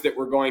guys that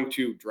were going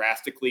to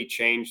drastically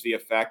change the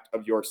effect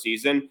of your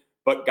season,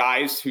 but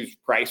guys whose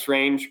price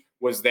range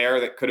was there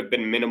that could have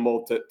been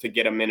minimal to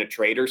get them in a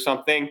trade or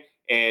something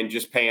and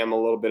just pay them a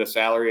little bit of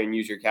salary and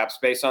use your cap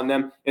space on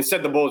them.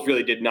 Instead, the Bulls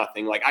really did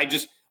nothing. Like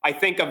I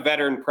think a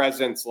veteran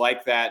presence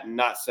like that, and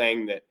not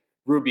saying that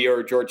Rubio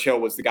or George Hill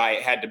was the guy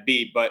it had to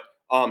be, but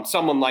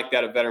someone like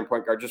that, a veteran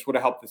point guard, just would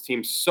have helped the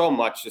team so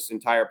much this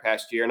entire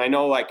past year. And I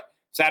know like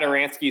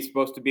Satoransky is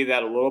supposed to be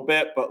that a little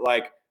bit, but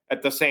like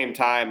at the same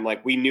time,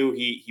 like we knew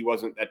he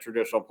wasn't that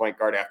traditional point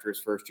guard after his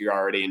first year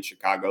already in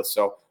Chicago.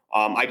 So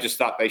I just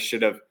thought they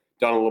should have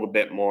done a little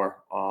bit more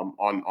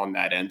on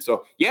that end.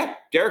 So yeah,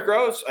 Derrick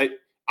Rose,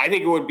 I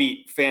think it would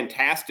be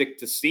fantastic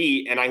to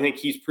see. And I think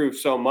he's proved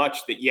so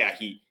much that, yeah,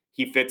 he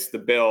fits the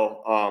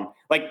bill.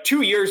 Like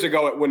 2 years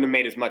ago, it wouldn't have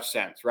made as much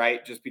sense,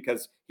 right? Just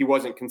because he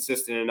wasn't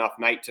consistent enough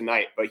night to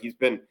night, but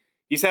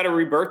he's had a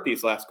rebirth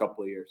these last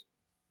couple of years.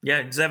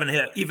 Yeah, he's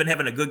even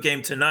having a good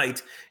game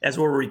tonight as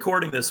we're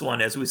recording this one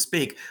as we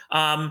speak.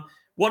 One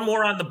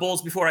more on the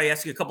Bulls before I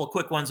ask you a couple of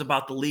quick ones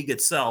about the league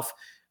itself.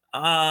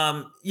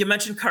 You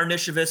mentioned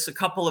Karnisovas a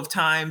couple of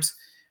times.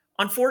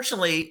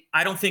 Unfortunately,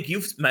 I don't think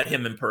you've met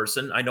him in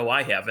person. I know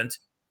I haven't,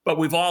 but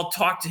we've all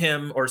talked to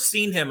him or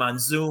seen him on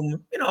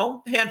Zoom, a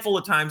handful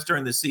of times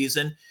during the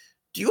season.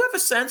 Do you have a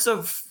sense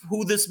of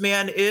who this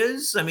man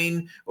is? I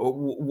mean,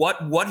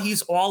 what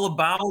he's all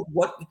about?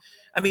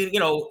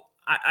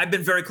 I've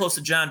been very close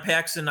to John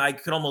Paxson. I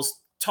could almost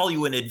tell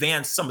you in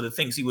advance some of the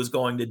things he was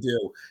going to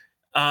do.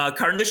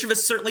 Karnisovas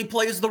certainly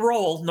plays the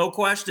role, no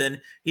question.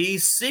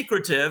 He's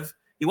secretive.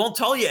 He won't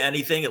tell you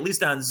anything, at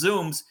least on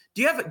Zooms.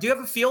 Do you have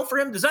a feel for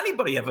him? Does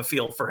anybody have a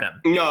feel for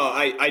him? No,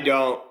 I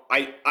don't.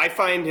 I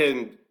find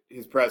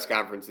his press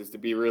conferences to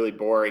be really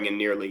boring and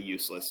nearly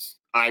useless.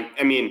 I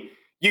mean,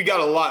 you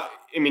got a lot.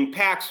 I mean,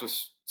 Pax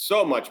was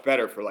so much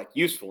better for like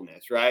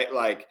usefulness, right?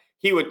 Like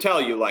he would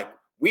tell you like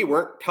we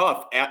weren't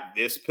tough at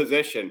this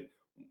position.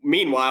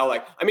 Meanwhile,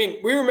 like I mean,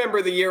 we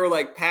remember the year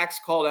like Pax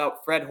called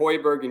out Fred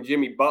Hoiberg and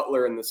Jimmy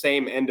Butler in the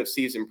same end of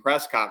season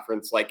press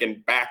conference, like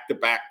in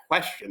back-to-back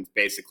questions,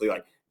 basically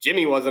like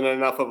Jimmy wasn't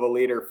enough of a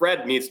leader.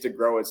 Fred needs to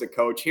grow as a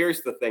coach.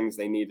 Here's the things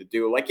they need to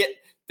do. Like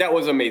that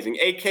was amazing.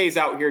 AK's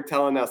out here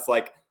telling us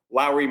like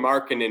Lauri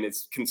Markkanen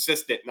is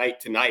consistent night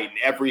to night and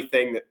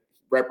everything that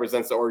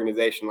represents the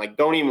organization. Like,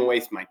 don't even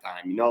waste my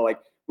time. You know, like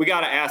we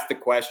got to ask the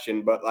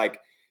question, but like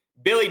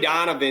Billy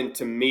Donovan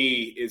to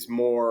me is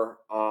more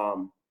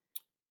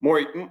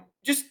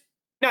just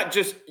not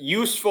just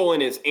useful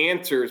in his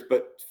answers,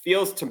 but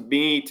feels to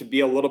me to be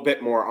a little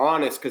bit more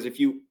honest. Because if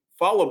you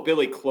follow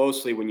Billy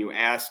closely when you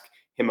ask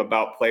him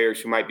about players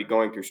who might be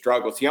going through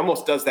struggles, he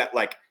almost does that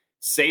like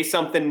say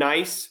something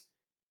nice,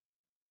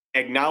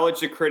 acknowledge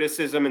the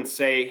criticism and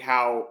say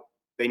how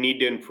they need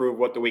to improve,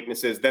 what the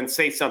weakness is, then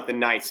say something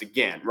nice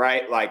again,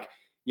 right? Like,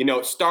 you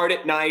know, start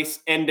it nice,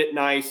 end it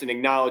nice, and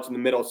acknowledge in the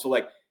middle. So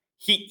like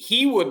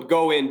he would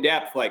go in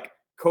depth like,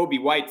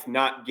 Coby White's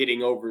not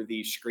getting over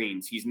these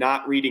screens. He's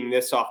not reading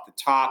this off the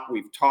top.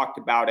 We've talked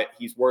about it.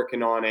 He's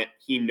working on it.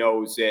 He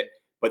knows it.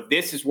 But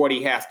this is what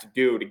he has to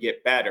do to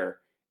get better.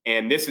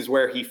 And this is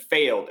where he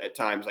failed at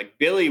times. Like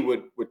Billy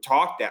would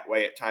talk that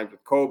way at times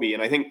with Coby.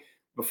 And I think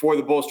before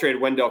the Bulls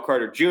traded Wendell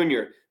Carter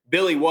Jr.,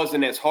 Billy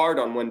wasn't as hard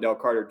on Wendell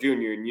Carter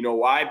Jr. And you know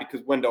why?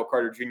 Because Wendell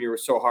Carter Jr.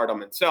 was so hard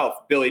on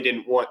himself. Billy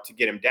didn't want to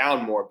get him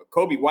down more. But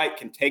Coby White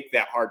can take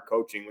that hard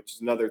coaching, which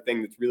is another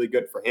thing that's really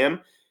good for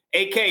him.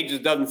 AK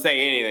just doesn't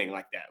say anything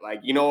like that. Like,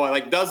 you know,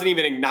 like doesn't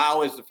even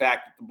acknowledge the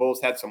fact that the Bulls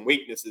had some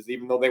weaknesses,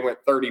 even though they went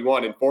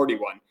 31 and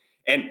 41.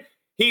 And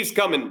he's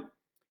coming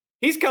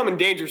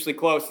dangerously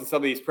close in some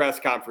of these press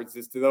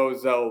conferences to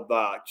those old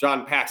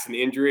John Paxson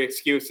injury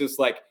excuses.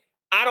 Like,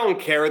 I don't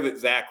care that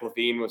Zach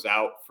LaVine was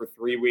out for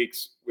 3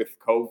 weeks with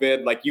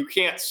COVID. Like, you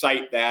can't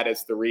cite that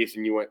as the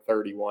reason you went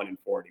 31 and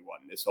 41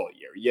 this whole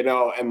year, you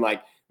know? And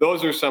like,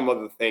 those are some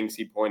of the things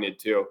he pointed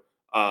to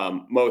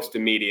most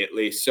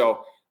immediately.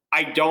 So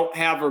I don't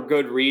have a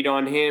good read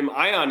on him.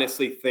 I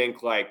honestly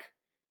think like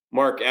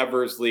Mark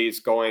Eversley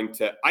is going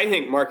to – I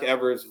think Mark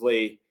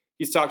Eversley,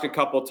 he's talked a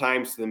couple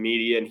times to the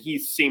media, and he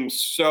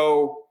seems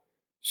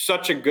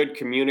such a good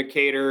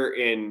communicator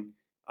and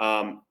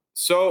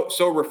so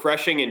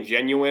refreshing and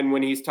genuine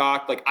when he's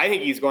talked. Like I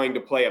think he's going to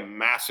play a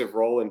massive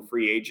role in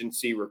free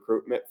agency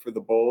recruitment for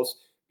the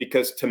Bulls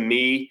because to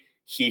me,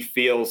 he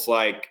feels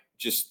like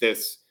just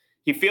this –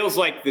 he feels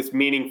like this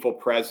meaningful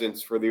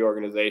presence for the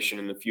organization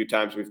in the few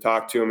times we've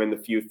talked to him and the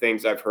few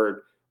things I've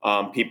heard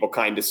people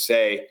kind of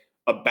say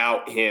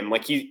about him.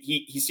 Like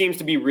he seems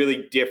to be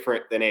really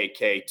different than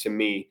AK to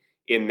me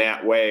in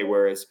that way,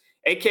 whereas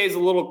AK is a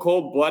little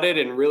cold-blooded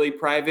and really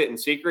private and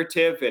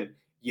secretive, and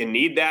you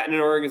need that in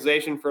an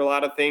organization for a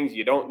lot of things.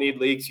 You don't need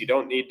leaks. You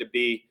don't need to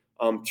be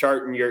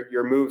charting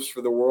your moves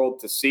for the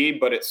world to see,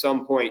 but at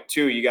some point,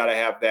 too, you got to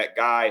have that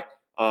guy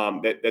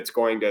that's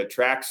going to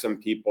attract some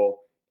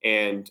people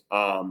and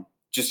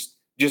just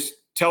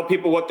tell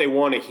people what they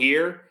want to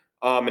hear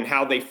and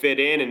how they fit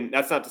in. And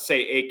that's not to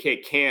say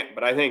AK can't,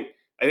 but I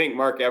think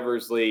Mark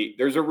Eversley,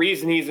 there's a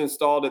reason he's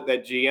installed at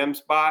that GM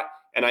spot,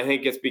 and I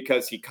think it's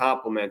because he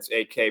complements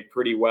AK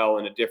pretty well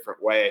in a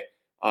different way.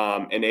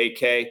 And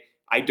AK,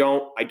 I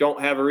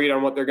don't have a read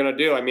on what they're going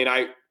to do. I mean,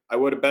 I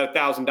would have bet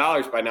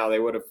 $1,000 by now they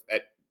would have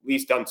at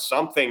least done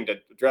something to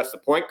address the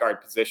point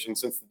guard position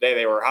since the day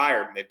they were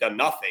hired, and they've done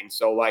nothing.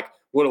 So, like,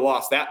 would have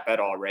lost that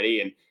bet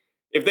already. And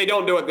if they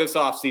don't do it this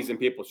offseason,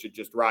 people should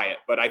just riot.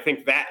 But I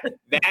think that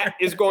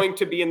is going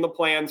to be in the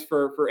plans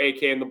for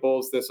AK and the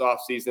Bulls this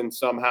offseason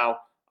somehow,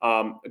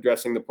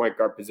 addressing the point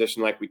guard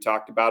position like we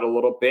talked about a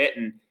little bit.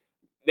 And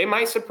they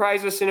might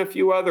surprise us in a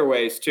few other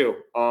ways too,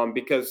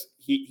 because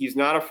he's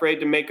not afraid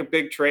to make a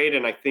big trade.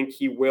 And I think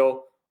he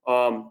will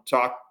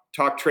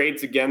talk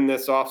trades again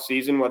this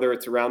offseason, whether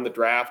it's around the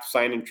draft,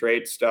 sign and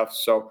trade stuff.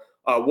 So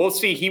we'll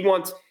see.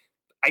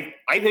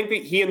 I think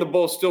that he and the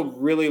Bulls still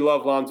really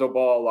love Lonzo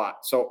Ball a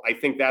lot. So I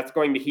think that's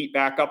going to heat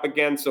back up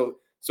again. So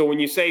when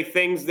you say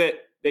things that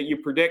you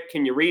predict,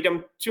 can you read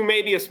them to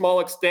maybe a small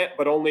extent,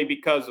 but only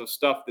because of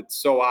stuff that's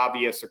so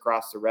obvious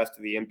across the rest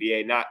of the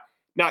NBA, not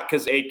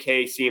because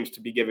AK seems to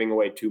be giving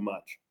away too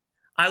much.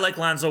 I like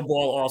Lonzo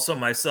Ball also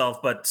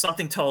myself, but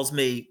something tells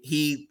me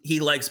he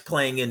likes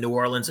playing in New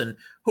Orleans, and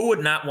who would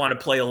not want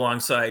to play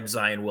alongside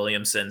Zion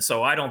Williamson?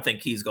 So I don't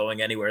think he's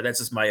going anywhere. That's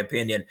just my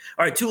opinion.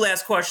 All right, two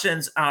last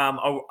questions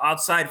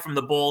outside from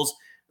the Bulls,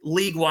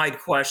 league-wide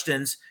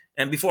questions.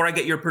 And before I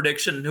get your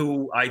prediction,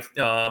 who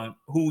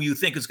you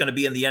think is going to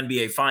be in the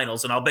NBA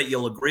Finals, and I'll bet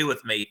you'll agree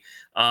with me.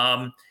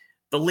 The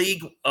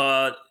league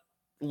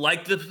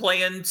liked the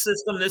play-in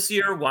system this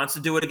year, wants to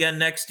do it again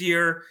next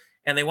year.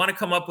 And they want to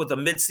come up with a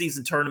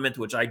midseason tournament,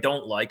 which I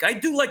don't like. I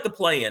do like the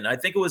play-in. I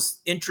think it was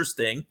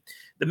interesting.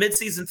 The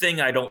midseason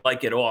thing, I don't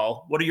like at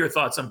all. What are your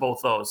thoughts on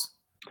both those?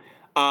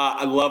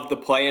 I love the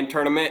play-in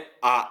tournament.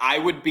 I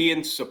would be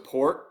in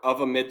support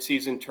of a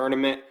midseason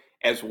tournament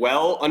as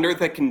well, under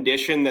the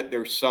condition that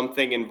there's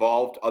something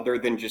involved other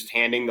than just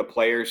handing the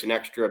players an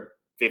extra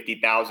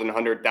 50,000,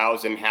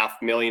 100,000,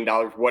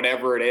 $500,000,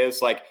 whatever it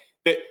is. Like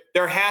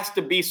there has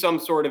to be some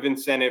sort of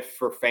incentive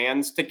for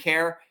fans to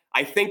care.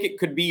 I think it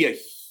could be a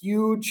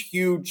huge,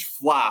 huge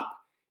flop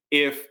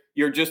if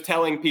you're just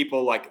telling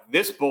people like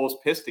this Bulls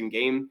Piston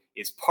game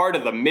is part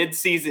of the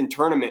midseason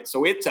tournament.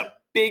 So it's a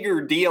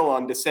bigger deal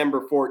on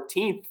December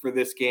 14th for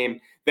this game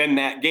than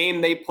that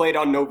game they played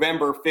on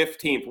November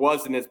 15th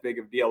wasn't as big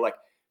of a deal. Like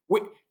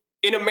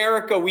in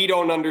America, we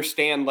don't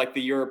understand like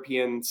the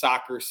European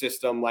soccer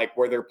system, like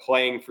where they're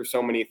playing for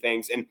so many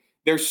things. And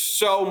there's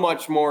so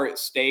much more at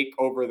stake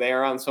over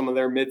there on some of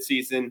their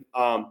midseason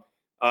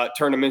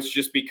tournaments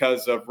just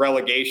because of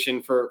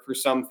relegation for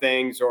some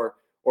things or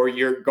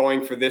you're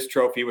going for this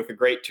trophy with a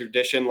great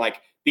tradition.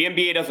 Like the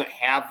NBA doesn't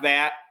have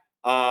that.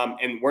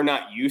 And we're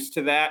not used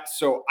to that.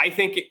 So I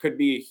think it could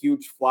be a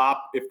huge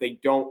flop if they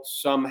don't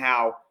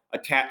somehow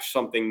attach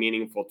something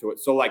meaningful to it.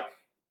 So like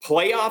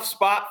playoff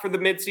spot for the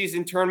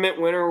midseason tournament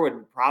winner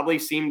would probably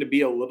seem to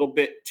be a little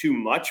bit too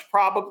much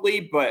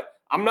probably, but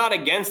I'm not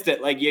against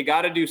it. Like you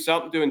got to do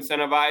something to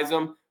incentivize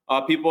them.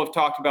 People have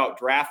talked about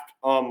draft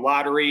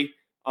lottery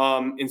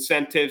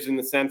incentives in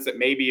the sense that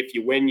maybe if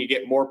you win, you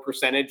get more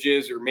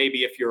percentages, or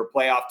maybe if you're a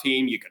playoff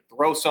team, you could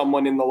throw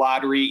someone in the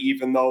lottery,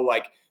 even though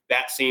like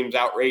that seems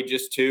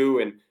outrageous too.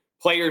 And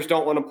players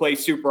don't want to play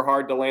super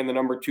hard to land the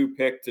number 2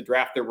 pick to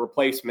draft their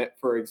replacement,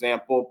 for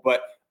example.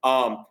 But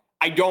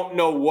I don't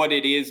know what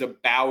it is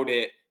about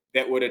it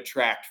that would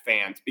attract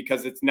fans,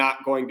 because it's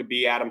not going to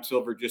be Adam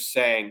Silver just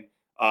saying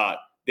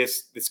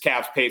this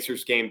Cavs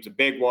Pacers game's a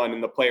big one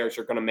and the players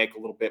are going to make a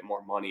little bit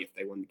more money if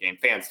they win the game.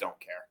 Fans don't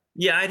care.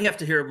 Yeah, I'd have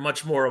to hear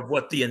much more of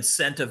what the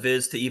incentive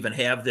is to even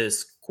have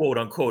this quote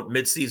unquote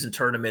midseason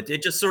tournament.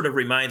 It just sort of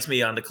reminds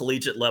me on the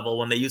collegiate level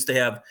when they used to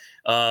have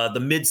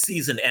the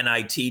midseason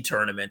NIT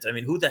tournament. I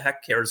mean, who the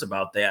heck cares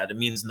about that? It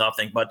means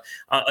nothing. But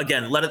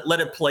again, let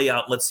it play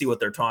out. Let's see what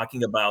they're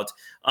talking about.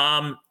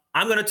 I'm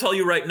going to tell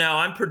you right now,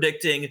 I'm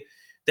predicting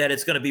that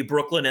it's going to be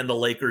Brooklyn and the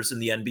Lakers in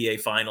the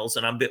NBA Finals,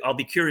 and I'll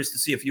be curious to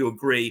see if you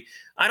agree.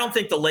 I don't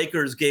think the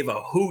Lakers gave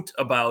a hoot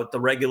about the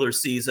regular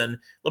season.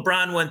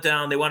 LeBron went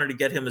down. They wanted to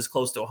get him as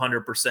close to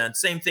 100%.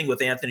 Same thing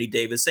with Anthony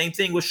Davis. Same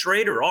thing with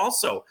Schrader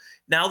also.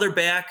 Now they're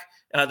back.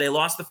 They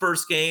lost the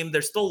first game.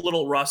 They're still a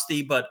little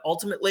rusty, but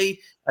ultimately,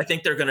 I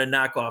think they're going to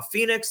knock off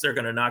Phoenix. They're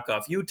going to knock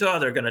off Utah.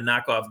 They're going to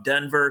knock off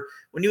Denver.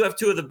 When you have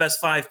 2 of the best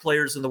 5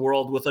 players in the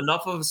world with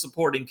enough of a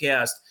supporting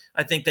cast,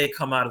 I think they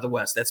come out of the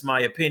West. That's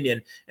my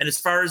opinion. And as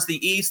far as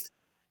the East,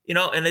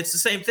 and it's the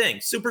same thing.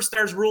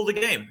 Superstars rule the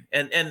game.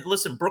 And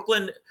listen,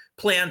 Brooklyn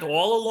planned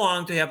all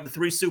along to have the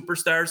 3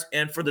 superstars,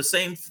 and for the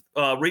same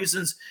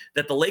reasons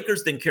that the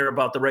Lakers didn't care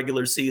about the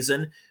regular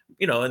season,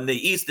 in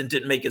the East, and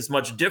didn't make as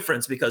much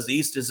difference because the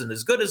East isn't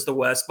as good as the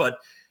West. But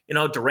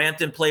Durant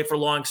didn't play for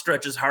long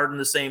stretches. Harden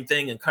the same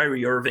thing, and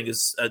Kyrie Irving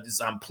is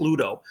on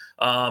Pluto.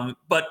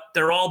 But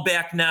they're all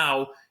back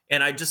now.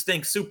 And I just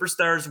think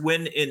superstars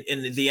win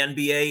in the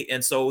NBA.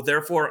 And so,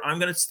 therefore, I'm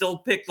going to still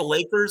pick the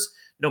Lakers,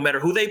 no matter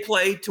who they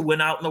play, to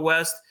win out in the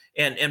West.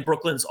 And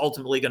Brooklyn's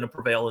ultimately going to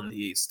prevail in the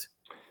East.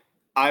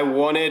 I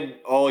wanted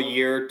all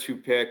year to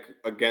pick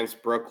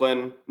against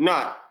Brooklyn,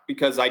 not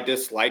because I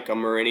dislike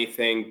them or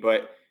anything,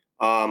 but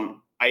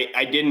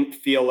I didn't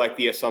feel like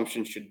the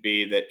assumption should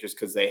be that just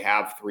because they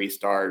have 3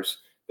 stars,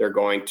 they're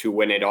going to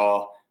win it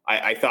all.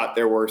 I thought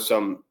there were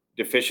some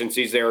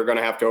deficiencies they were going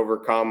to have to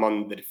overcome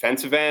on the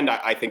defensive end.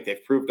 I think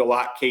they've proved a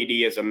lot.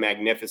 KD is a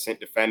magnificent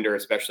defender,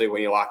 especially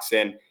when he locks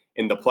in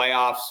the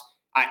playoffs.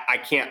 I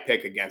can't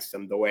pick against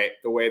them the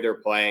way they're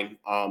playing.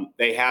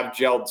 They have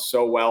gelled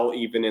so well,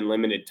 even in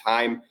limited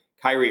time.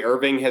 Kyrie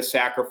Irving has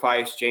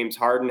sacrificed. James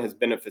Harden has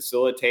been a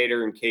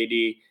facilitator, and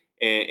KD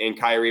and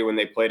Kyrie, when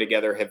they play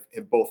together, have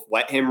both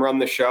let him run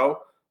the show,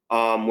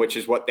 which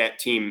is what that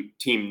team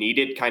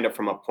needed, kind of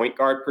from a point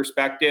guard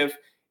perspective.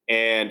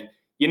 And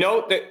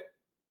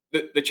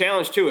the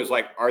challenge too is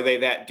like, are they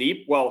that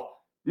deep? Well,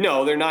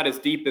 no, they're not as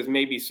deep as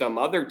maybe some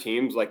other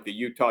teams like the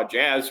Utah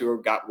Jazz, who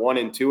have got 1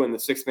 and 2 in the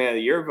 6th Man of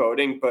the Year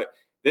voting. But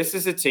this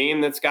is a team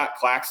that's got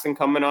Claxton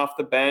coming off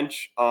the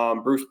bench.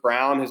 Bruce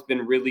Brown has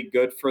been really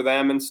good for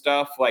them and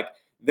stuff. Like,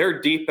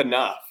 they're deep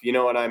enough. You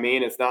know what I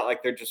mean? It's not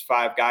like they're just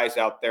 5 guys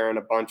out there and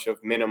a bunch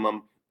of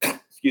minimum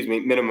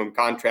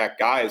contract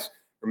guys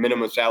or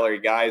minimum salary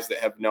guys that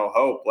have no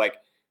hope. Like,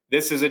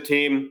 this is a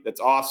team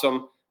that's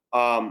awesome.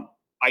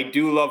 I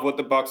do love what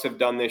the Bucks have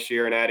done this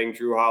year in adding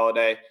Drew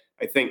Holiday.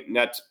 I think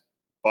Nets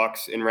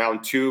Bucks in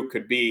round 2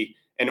 could be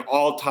an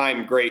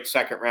all-time great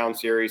second-round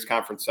series,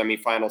 conference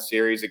semifinal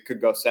series. It could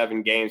go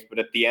 7 games, but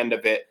at the end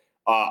of it,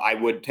 I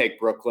would take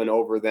Brooklyn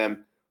over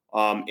them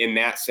in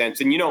that sense.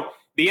 And,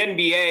 the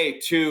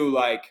NBA, too,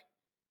 like,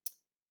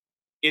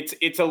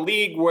 it's a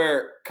league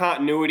where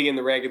continuity in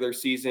the regular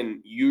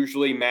season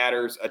usually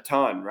matters a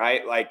ton,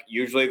 right? Like,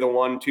 usually the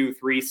 1, 2,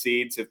 3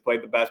 seeds have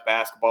played the best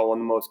basketball, won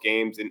the most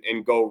games,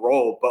 and go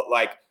roll. But,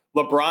 like,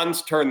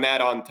 LeBron's turned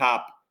that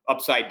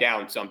upside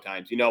down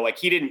sometimes. Like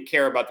he didn't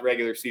care about the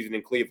regular season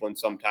in Cleveland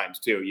sometimes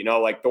too.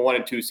 Like the 1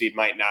 and 2 seed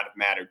might not have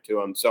mattered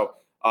to him. So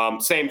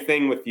same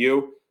thing with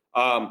you.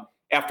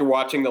 After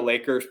watching the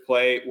Lakers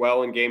play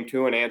well in game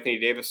 2 and Anthony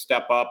Davis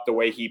step up the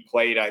way he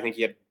played, I think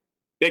he had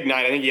big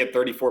night. I think he had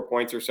 34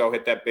 points or so,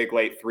 hit that big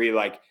late 3.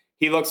 Like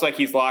he looks like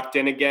he's locked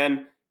in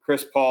again.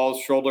 Chris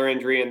Paul's shoulder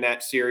injury in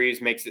that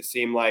series makes it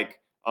seem like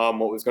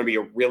what was going to be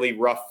a really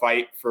rough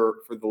fight for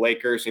the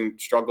Lakers and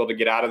struggle to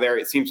get out of there.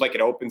 It seems like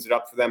it opens it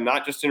up for them,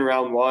 not just in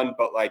round 1,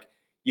 but like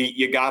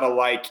you got to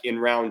like in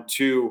round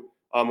 2,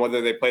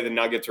 whether they play the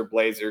Nuggets or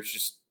Blazers,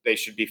 just they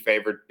should be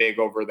favored big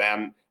over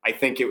them. I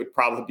think it would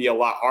probably be a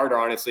lot harder,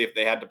 honestly, if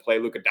they had to play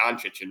Luka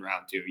Doncic in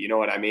round 2. You know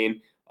what I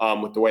mean?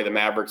 With the way the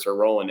Mavericks are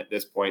rolling at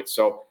this point.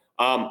 So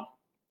I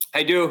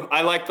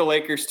like the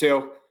Lakers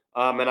too.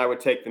 And I would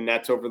take the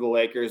Nets over the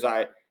Lakers.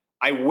 I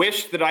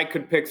wish that I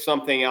could pick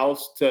something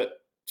else to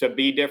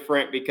be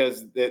different,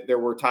 because there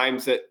were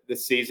times that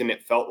this season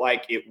it felt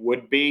like it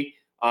would be.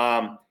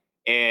 And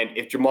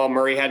if Jamal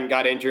Murray hadn't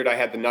got injured, I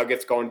had the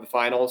Nuggets going to the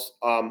finals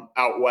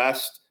out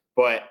west,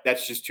 but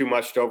that's just too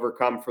much to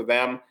overcome for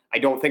them. I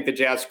don't think the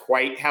Jazz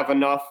quite have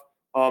enough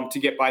to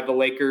get by the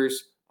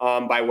Lakers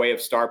by way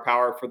of star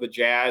power for the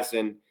Jazz.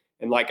 And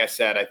like I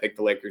said, I think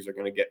the Lakers are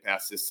going to get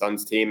past this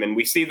Suns team. And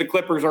we see the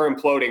Clippers are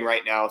imploding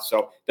right now,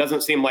 so it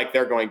doesn't seem like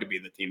they're going to be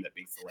the team that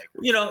beats the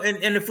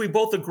Lakers. And if we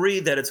both agree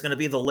that it's going to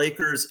be the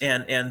Lakers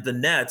and the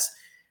Nets,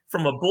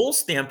 from a Bulls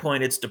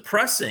standpoint, it's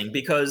depressing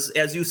because,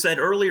 as you said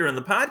earlier in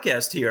the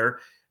podcast here,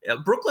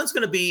 Brooklyn's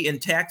going to be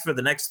intact for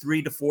the next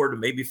 3 to 4 to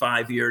maybe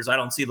 5 years. I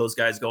don't see those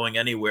guys going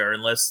anywhere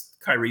unless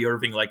Kyrie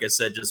Irving, like I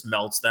said, just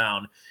melts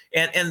down.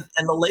 And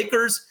the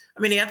Lakers, I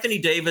mean, Anthony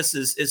Davis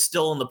is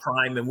still in the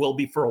prime and will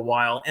be for a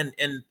while. And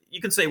you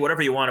can say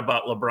whatever you want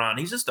about LeBron.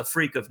 He's just a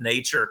freak of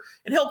nature,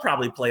 and he'll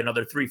probably play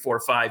another 3,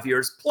 4, 5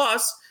 years.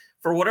 Plus,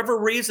 for whatever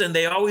reason,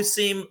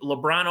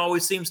 LeBron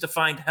always seems to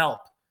find help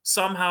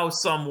somehow,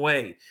 some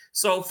way.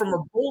 So from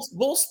a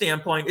Bulls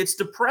standpoint, it's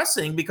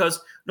depressing because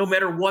no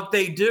matter what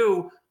they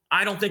do,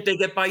 I don't think they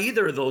get by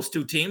either of those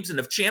two teams. And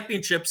if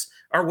championships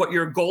are what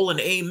your goal and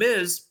aim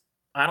is,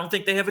 I don't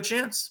think they have a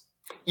chance.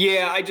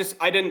 Yeah,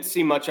 I didn't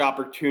see much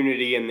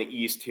opportunity in the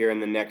East here in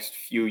the next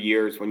few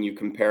years when you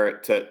compare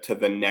it to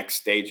the next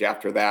stage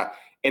after that.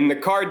 And the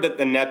card that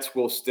the Nets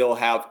will still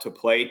have to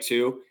play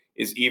to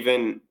is,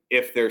 even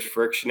if there's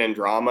friction and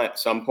drama at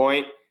some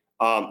point,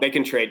 they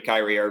can trade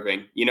Kyrie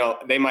Irving.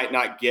 They might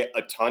not get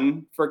a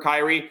ton for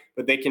Kyrie,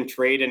 but they can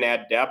trade and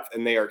add depth,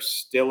 and they are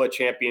still a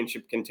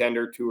championship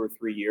contender 2 or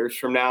 3 years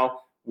from now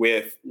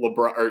with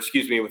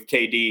with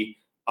KD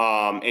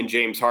and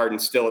James Harden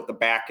still at the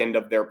back end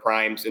of their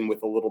primes and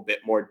with a little bit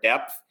more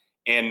depth.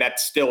 And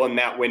that's still in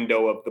that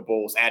window of the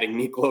Bulls adding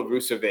Nikola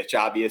Vucevic,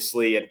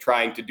 obviously, and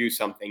trying to do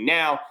something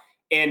now.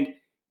 And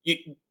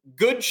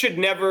good should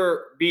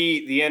never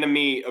be the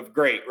enemy of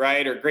great,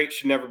 right? Or great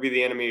should never be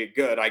the enemy of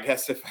good, I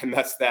guess, if I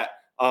messed that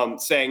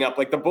saying up.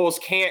 Like, the Bulls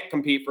can't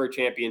compete for a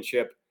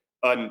championship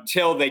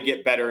until they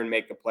get better and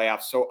make the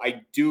playoffs. So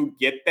I do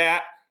get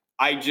that.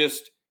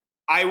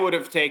 I would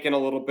have taken a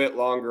little bit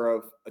longer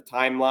of a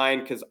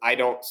timeline, because I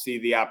don't see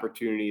the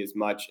opportunity as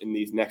much in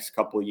these next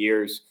couple of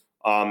years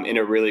in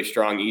a really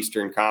strong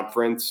Eastern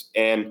Conference.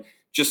 And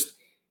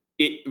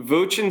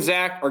Vooch and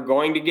Zach are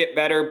going to get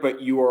better,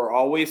 but you are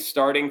always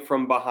starting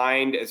from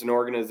behind as an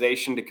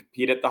organization to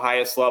compete at the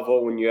highest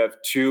level when you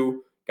have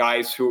 2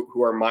 guys who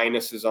are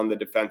minuses on the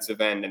defensive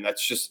end. And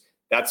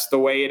that's the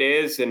way it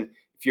is. And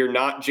if you're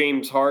not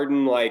James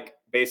Harden, like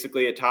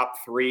basically a top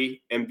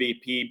 3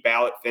 MVP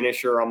ballot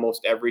finisher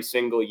almost every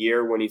single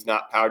year when he's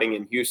not pouting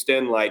in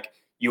Houston, like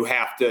you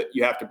have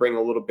to bring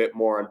a little bit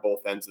more on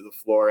both ends of the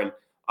floor. And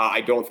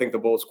I don't think the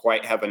Bulls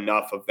quite have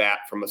enough of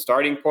that from a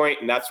starting point.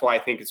 And that's why I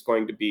think it's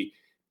going to be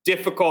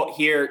difficult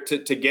here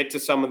to get to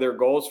some of their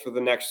goals for the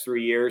next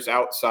 3 years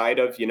outside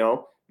of,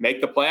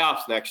 make the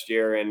playoffs next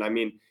year. And I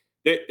mean,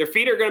 their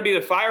feet are going to be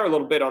the fire a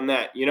little bit on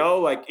that,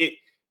 like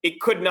it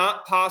could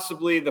not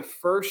possibly, the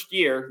first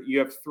year, you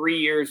have 3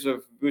 years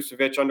of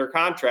Vucevic under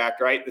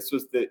contract, right? This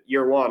was the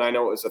year 1. I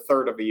know it was a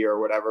third of a year or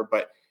whatever,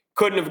 but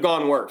couldn't have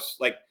gone worse.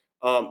 Like,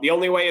 the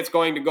only way it's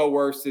going to go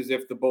worse is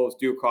if the Bulls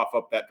do cough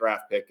up that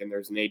draft pick, and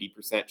there's an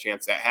 80%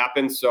 chance that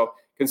happens. So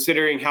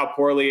considering how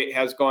poorly it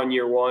has gone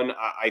year 1,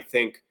 I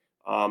think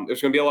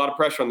there's going to be a lot of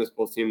pressure on this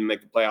Bulls team to make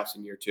the playoffs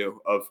in year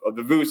 2 of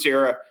the Vuce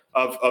era,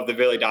 of the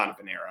Billy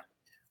Donovan era.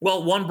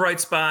 Well, one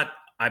bright spot,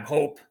 I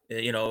hope,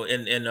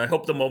 and I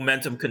hope the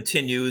momentum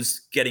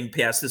continues getting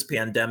past this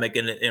pandemic,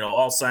 and,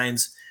 all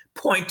signs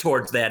point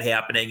towards that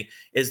happening,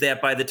 is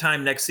that by the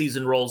time next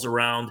season rolls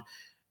around,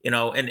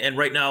 and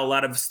right now a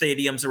lot of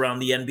stadiums around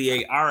the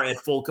NBA are at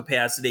full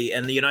capacity,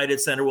 and the United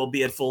Center will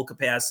be at full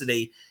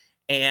capacity,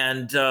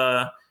 and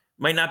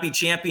might not be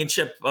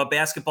championship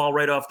basketball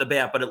right off the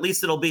bat, but at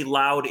least it'll be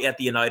loud at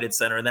the United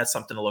Center, and that's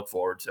something to look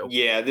forward to.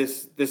 Yeah,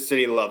 this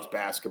city loves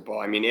basketball.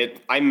 I mean,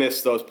 I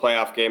miss those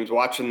playoff games.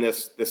 Watching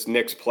this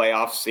Knicks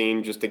playoff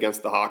scene just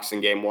against the Hawks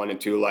in game 1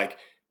 and 2, like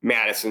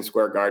Madison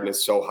Square Garden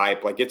is so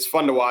hype. Like, it's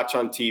fun to watch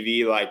on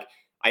TV. Like,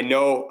 I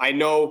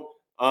know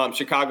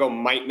Chicago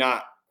might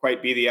not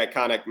quite be the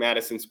iconic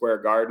Madison Square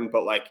Garden,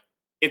 but like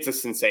it's a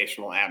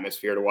sensational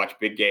atmosphere to watch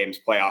big games,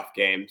 playoff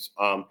games.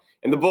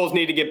 And the Bulls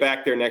need to get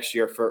back there next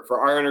year for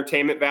our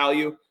entertainment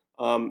value,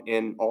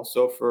 and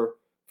also for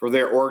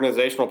their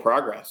organizational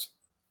progress.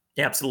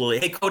 Absolutely.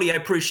 Hey, Cody, I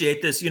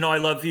appreciate this. I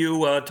love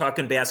you,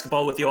 talking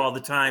basketball with you all the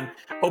time.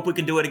 Hope we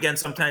can do it again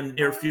sometime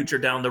near future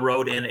down the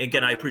road. And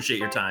again, I appreciate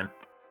your time.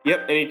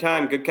 Yep,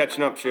 anytime. Good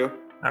catching up, Shu.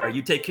 All right,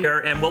 you take care.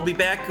 And we'll be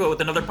back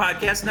with another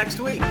podcast next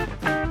week.